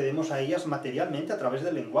construimos y accedemos a ellas materialmente a través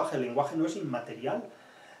del lenguaje. El lenguaje no es inmaterial.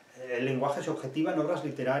 El lenguaje se objetiva en obras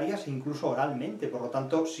literarias e incluso oralmente. Por lo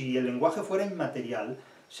tanto, si el lenguaje fuera inmaterial,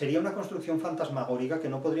 sería una construcción fantasmagórica que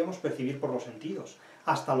no podríamos percibir por los sentidos.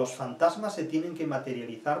 Hasta los fantasmas se tienen que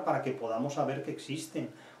materializar para que podamos saber que existen.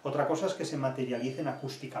 Otra cosa es que se materialicen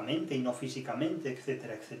acústicamente y no físicamente,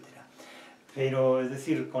 etcétera, etcétera. Pero, es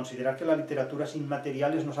decir, considerar que la literatura es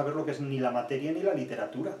inmaterial es no saber lo que es ni la materia ni la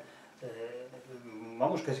literatura.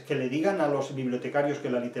 Vamos, que le digan a los bibliotecarios que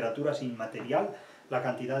la literatura es inmaterial, la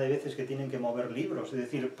cantidad de veces que tienen que mover libros. Es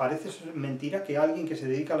decir, parece mentira que alguien que se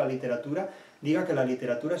dedica a la literatura diga que la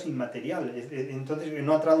literatura es inmaterial. Entonces,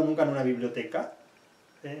 no ha entrado nunca en una biblioteca.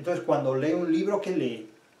 Entonces, cuando lee un libro, ¿qué lee?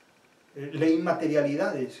 Lee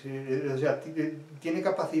inmaterialidades. O sea, tiene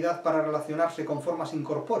capacidad para relacionarse con formas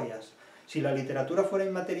incorpóreas. Si la literatura fuera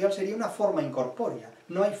inmaterial, sería una forma incorpórea.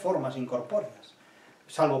 No hay formas incorpóreas,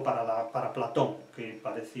 salvo para Platón, que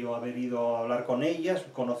pareció haber ido a hablar con ellas,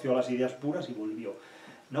 conoció las ideas puras y volvió.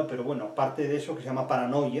 ¿No? Pero bueno, aparte de eso, que se llama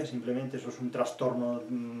paranoia, simplemente eso es un trastorno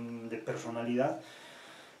de personalidad,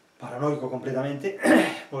 paranoico completamente,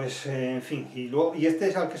 pues en fin, y este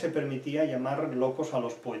es al que se permitía llamar locos a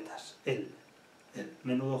los poetas, él,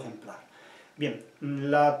 menudo ejemplar. Bien,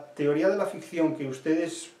 la teoría de la ficción que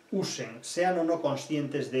ustedes usen, sean o no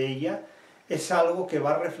conscientes de ella, es algo que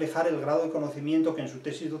va a reflejar el grado de conocimiento que en su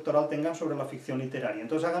tesis doctoral tengan sobre la ficción literaria.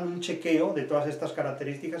 Entonces hagan un chequeo de todas estas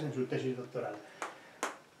características en su tesis doctoral.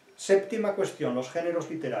 Séptima cuestión, los géneros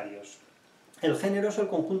literarios. El género es el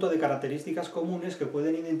conjunto de características comunes que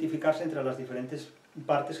pueden identificarse entre las diferentes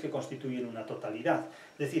partes que constituyen una totalidad.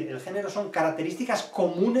 Es decir, el género son características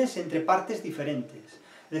comunes entre partes diferentes.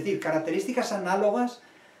 Es decir, características análogas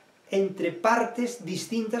entre partes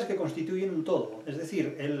distintas que constituyen un todo. Es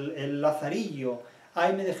decir, el Lazarillo,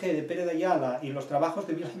 AMDG de Pérez de Ayala y los trabajos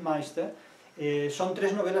de Wilhelm Meister son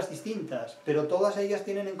tres novelas distintas, pero todas ellas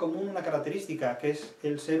tienen en común una característica, que es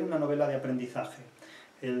el ser una novela de aprendizaje.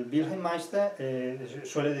 El Wilhelm Meister,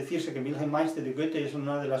 suele decirse que Wilhelm Meister de Goethe es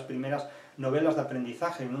una de las primeras novelas de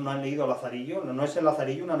aprendizaje. No han leído Lazarillo, no es el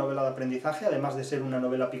Lazarillo una novela de aprendizaje, además de ser una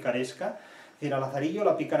novela picaresca. Es decir, el Lazarillo,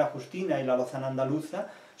 la pícara Justina y la lozana andaluza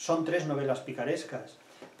son tres novelas picarescas.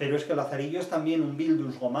 pero es que Lazarillo es también un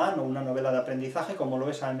Bildungsroman o una novela de aprendizaje, como lo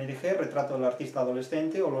es AMDG, Retrato del artista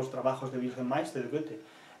adolescente, o los trabajos de Wilhelm Meister de Goethe.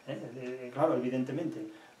 Claro, evidentemente.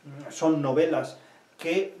 Son novelas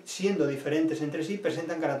que, siendo diferentes entre sí,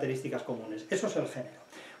 presentan características comunes. Eso es el género.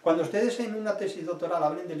 Cuando ustedes en una tesis doctoral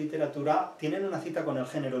hablen de literatura, tienen una cita con el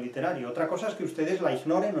género literario. Otra cosa es que ustedes la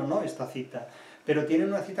ignoren o no, esta cita, pero tienen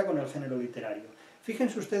una cita con el género literario.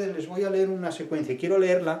 Fíjense ustedes, les voy a leer una secuencia, quiero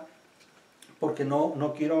leerla porque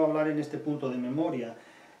no quiero hablar en este punto de memoria.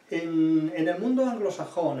 En el mundo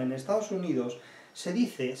anglosajón, en Estados Unidos, se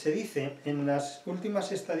dice en las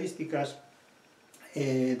últimas estadísticas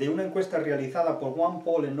de una encuesta realizada por One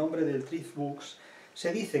Poll en nombre del Thrift Books,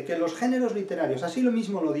 se dice que los géneros literarios, así lo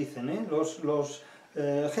mismo lo dicen, los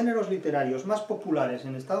géneros literarios más populares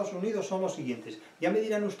en Estados Unidos son los siguientes. Ya me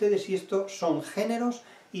dirán ustedes si estos son géneros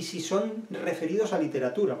y si son referidos a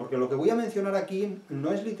literatura, porque lo que voy a mencionar aquí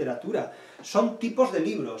no es literatura, son tipos de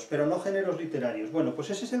libros, pero no géneros literarios. Bueno,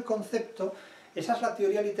 pues ese es el concepto, esa es la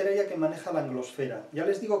teoría literaria que maneja la anglosfera. Ya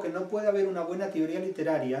les digo que no puede haber una buena teoría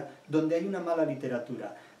literaria donde hay una mala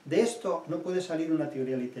literatura. De esto no puede salir una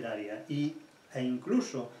teoría literaria, e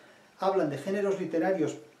incluso hablan de géneros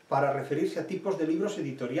literarios para referirse a tipos de libros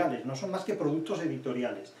editoriales, no son más que productos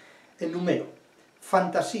editoriales. Enumero: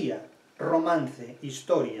 fantasía, romance,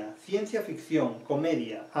 historia, ciencia ficción,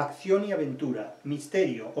 comedia, acción y aventura,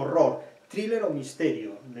 misterio, horror, thriller o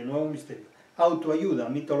misterio, de nuevo misterio, autoayuda,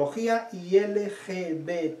 mitología y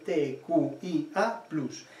LGBTQIA+.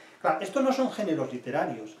 Claro, estos no son géneros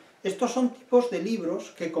literarios, estos son tipos de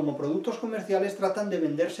libros que como productos comerciales tratan de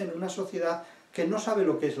venderse en una sociedad que no sabe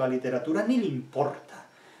lo que es la literatura ni le importa.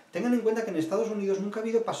 Tengan en cuenta que en Estados Unidos nunca ha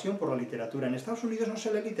habido pasión por la literatura, en Estados Unidos no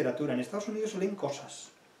se lee literatura, en Estados Unidos se leen cosas,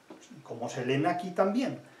 como se leen aquí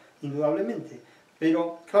también, indudablemente.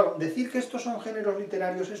 Pero, claro, decir que estos son géneros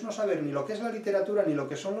literarios es no saber ni lo que es la literatura, ni lo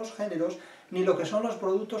que son los géneros, ni lo que son los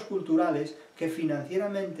productos culturales que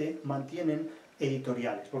financieramente mantienen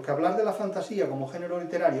editoriales. Porque hablar de la fantasía como género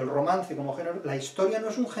literario, el romance como género... La historia no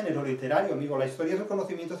es un género literario, amigo, la historia es el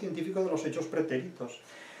conocimiento científico de los hechos pretéritos.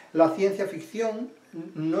 La ciencia ficción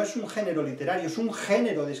no es un género literario, es un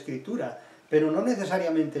género de escritura, pero no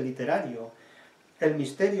necesariamente literario. El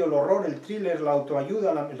misterio, el horror, el thriller, la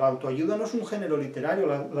autoayuda no es un género literario,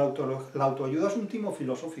 la autoayuda es un timo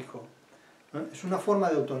filosófico. Es una forma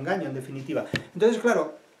de autoengaño, en definitiva. Entonces,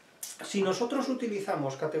 claro, si nosotros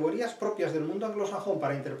utilizamos categorías propias del mundo anglosajón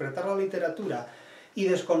para interpretar la literatura y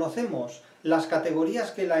desconocemos las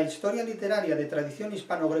categorías que la historia literaria de tradición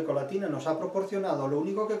hispano-greco-latina nos ha proporcionado, lo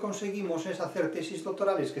único que conseguimos es hacer tesis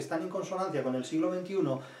doctorales que están en consonancia con el siglo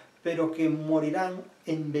XXI, pero que morirán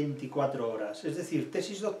en 24 horas. Es decir,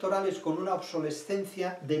 tesis doctorales con una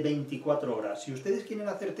obsolescencia de 24 horas. Si ustedes quieren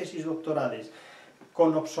hacer tesis doctorales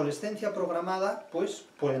con obsolescencia programada, pues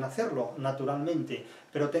pueden hacerlo, naturalmente.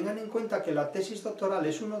 Pero tengan en cuenta que la tesis doctoral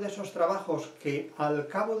es uno de esos trabajos que al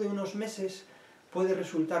cabo de unos meses puede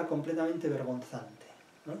resultar completamente vergonzante,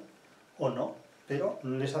 ¿no? O no, pero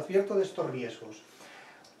les advierto de estos riesgos.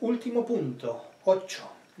 Último punto, 8.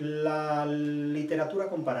 La literatura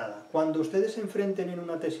comparada. Cuando ustedes se enfrenten en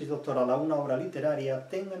una tesis doctoral a una obra literaria,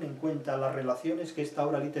 tengan en cuenta las relaciones que esta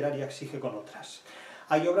obra literaria exige con otras.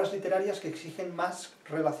 Hay obras literarias que exigen más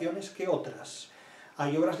relaciones que otras.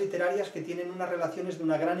 Hay obras literarias que tienen unas relaciones de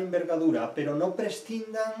una gran envergadura, pero no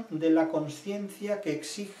prescindan de la conciencia que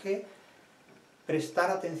exige prestar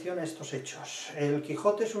atención a estos hechos. El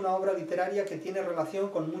Quijote es una obra literaria que tiene relación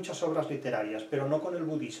con muchas obras literarias, pero no con el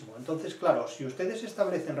budismo. Entonces, claro, si ustedes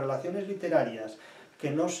establecen relaciones literarias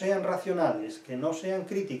que no sean racionales, que no sean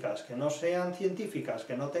críticas, que no sean científicas,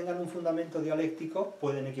 que no tengan un fundamento dialéctico,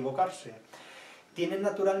 pueden equivocarse. Tienen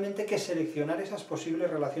naturalmente que seleccionar esas posibles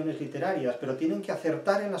relaciones literarias, pero tienen que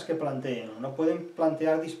acertar en las que planteen, no pueden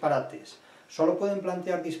plantear disparates. Solo pueden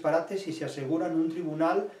plantear disparates si se aseguran un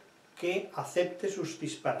tribunal que acepte sus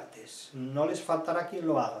disparates. No les faltará quien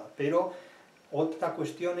lo haga, pero otra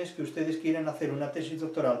cuestión es que ustedes quieran hacer una tesis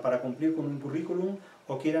doctoral para cumplir con un currículum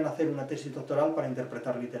o quieran hacer una tesis doctoral para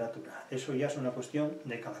interpretar literatura. Eso ya es una cuestión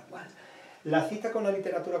de cada cual. La cita con la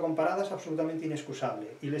literatura comparada es absolutamente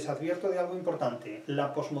inexcusable, y les advierto de algo importante: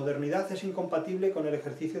 la posmodernidad es incompatible con el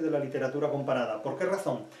ejercicio de la literatura comparada. ¿Por qué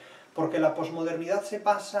razón? Porque la posmodernidad se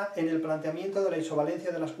basa en el planteamiento de la isovalencia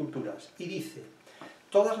de las culturas, y dice: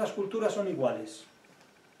 todas las culturas son iguales,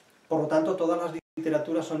 por lo tanto todas las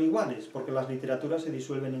literaturas son iguales, porque las literaturas se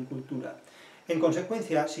disuelven en cultura. En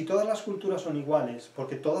consecuencia, si todas las culturas son iguales,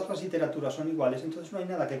 porque todas las literaturas son iguales, entonces no hay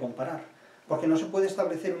nada que comparar, porque no se puede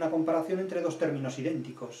establecer una comparación entre dos términos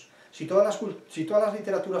idénticos. Si todas las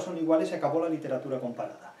literaturas son iguales, se acabó la literatura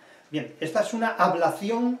comparada. Bien, esta es una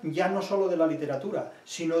ablación ya no solo de la literatura,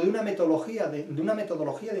 sino de una metodología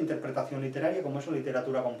de interpretación literaria como es la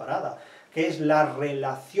literatura comparada, que es la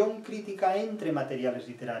relación crítica entre materiales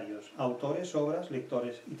literarios, autores, obras,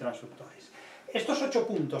 lectores y transductores. Estos 8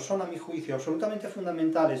 puntos son, a mi juicio, absolutamente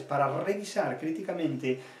fundamentales para revisar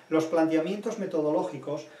críticamente los planteamientos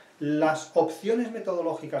metodológicos, las opciones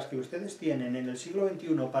metodológicas que ustedes tienen en el siglo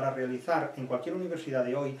XXI para realizar en cualquier universidad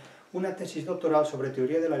de hoy una tesis doctoral sobre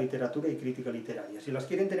teoría de la literatura y crítica literaria. Si las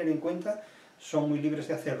quieren tener en cuenta, son muy libres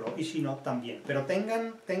de hacerlo, y si no, también. Pero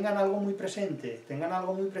tengan algo muy presente,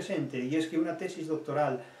 y es que una tesis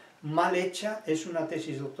doctoral mal hecha es una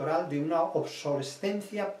tesis doctoral de una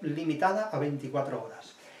obsolescencia limitada a 24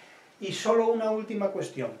 horas. Y solo una última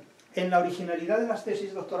cuestión. En la originalidad de las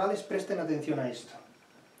tesis doctorales, presten atención a esto.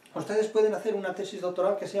 Ustedes pueden hacer una tesis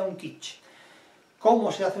doctoral que sea un kitsch. ¿Cómo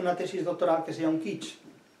se hace una tesis doctoral que sea un kitsch?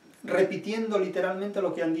 Repitiendo literalmente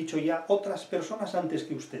lo que han dicho ya otras personas antes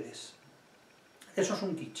que ustedes. Eso es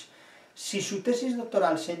un kitsch. Si su tesis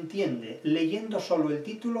doctoral se entiende leyendo solo el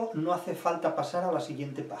título, no hace falta pasar a la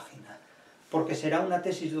siguiente página, porque será una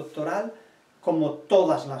tesis doctoral como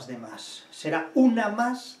todas las demás. Será una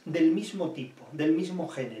más del mismo tipo, del mismo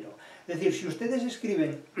género. Es decir, si ustedes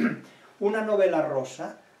escriben una novela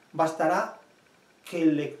rosa, bastará que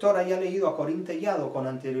el lector haya leído a Corín Tellado con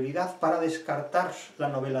anterioridad para descartar la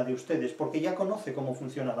novela de ustedes, porque ya conoce cómo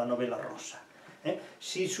funciona la novela rosa.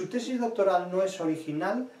 Si su tesis doctoral no es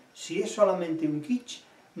original, si es solamente un kitsch,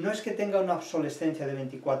 no es que tenga una obsolescencia de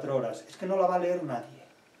 24 horas, es que no la va a leer nadie.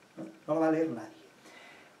 No la va a leer nadie.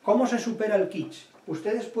 ¿Cómo se supera el kitsch?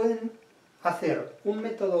 Ustedes pueden hacer un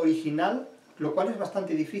método original, lo cual es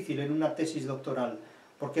bastante difícil en una tesis doctoral,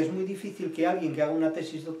 porque es muy difícil que alguien que haga una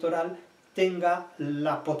tesis doctoral tenga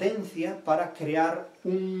la potencia para crear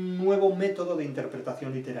un nuevo método de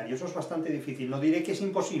interpretación literaria. Eso es bastante difícil. No diré que es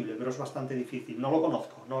imposible, pero es bastante difícil. No lo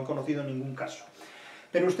conozco, no he conocido ningún caso.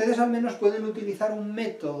 Pero ustedes al menos pueden utilizar un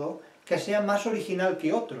método que sea más original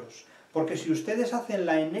que otros. Porque si ustedes hacen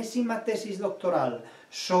la enésima tesis doctoral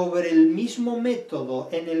sobre el mismo método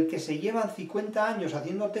en el que se llevan 50 años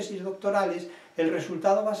haciendo tesis doctorales, el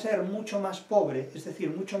resultado va a ser mucho más pobre, es decir,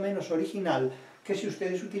 mucho menos original, que si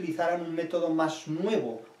ustedes utilizaran un método más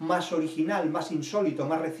nuevo, más original, más insólito,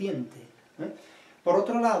 más reciente. Por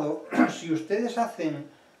otro lado, si ustedes hacen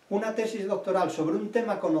una tesis doctoral sobre un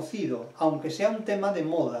tema conocido, aunque sea un tema de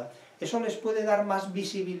moda, eso les puede dar más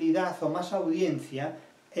visibilidad o más audiencia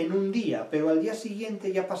en un día, pero al día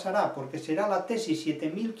siguiente ya pasará, porque será la tesis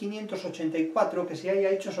 7584 que se haya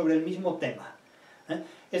hecho sobre el mismo tema.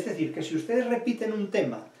 Es decir, que si ustedes repiten un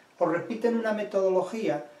tema o repiten una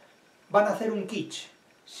metodología, van a hacer un kitsch.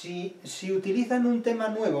 Si utilizan un tema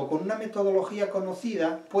nuevo con una metodología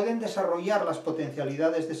conocida, pueden desarrollar las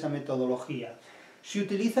potencialidades de esa metodología. Si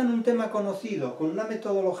utilizan un tema conocido con una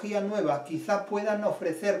metodología nueva, quizá puedan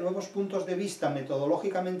ofrecer nuevos puntos de vista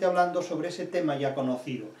metodológicamente hablando sobre ese tema ya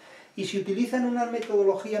conocido. Y si utilizan una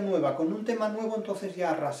metodología nueva con un tema nuevo, entonces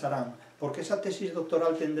ya arrasarán, porque esa tesis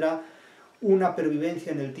doctoral tendrá una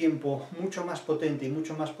pervivencia en el tiempo mucho más potente y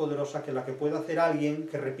mucho más poderosa que la que puede hacer alguien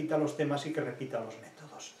que repita los temas y que repita los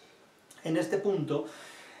métodos. En este punto,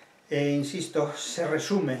 insisto, se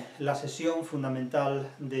resume la sesión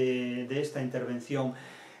fundamental de esta intervención,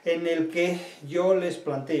 en el que yo les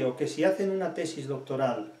planteo que si hacen una tesis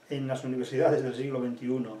doctoral en las universidades del siglo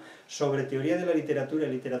XXI sobre teoría de la literatura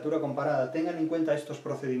y literatura comparada, tengan en cuenta estos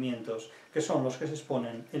procedimientos, que son los que se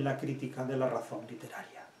exponen en la crítica de la razón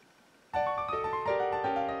literaria.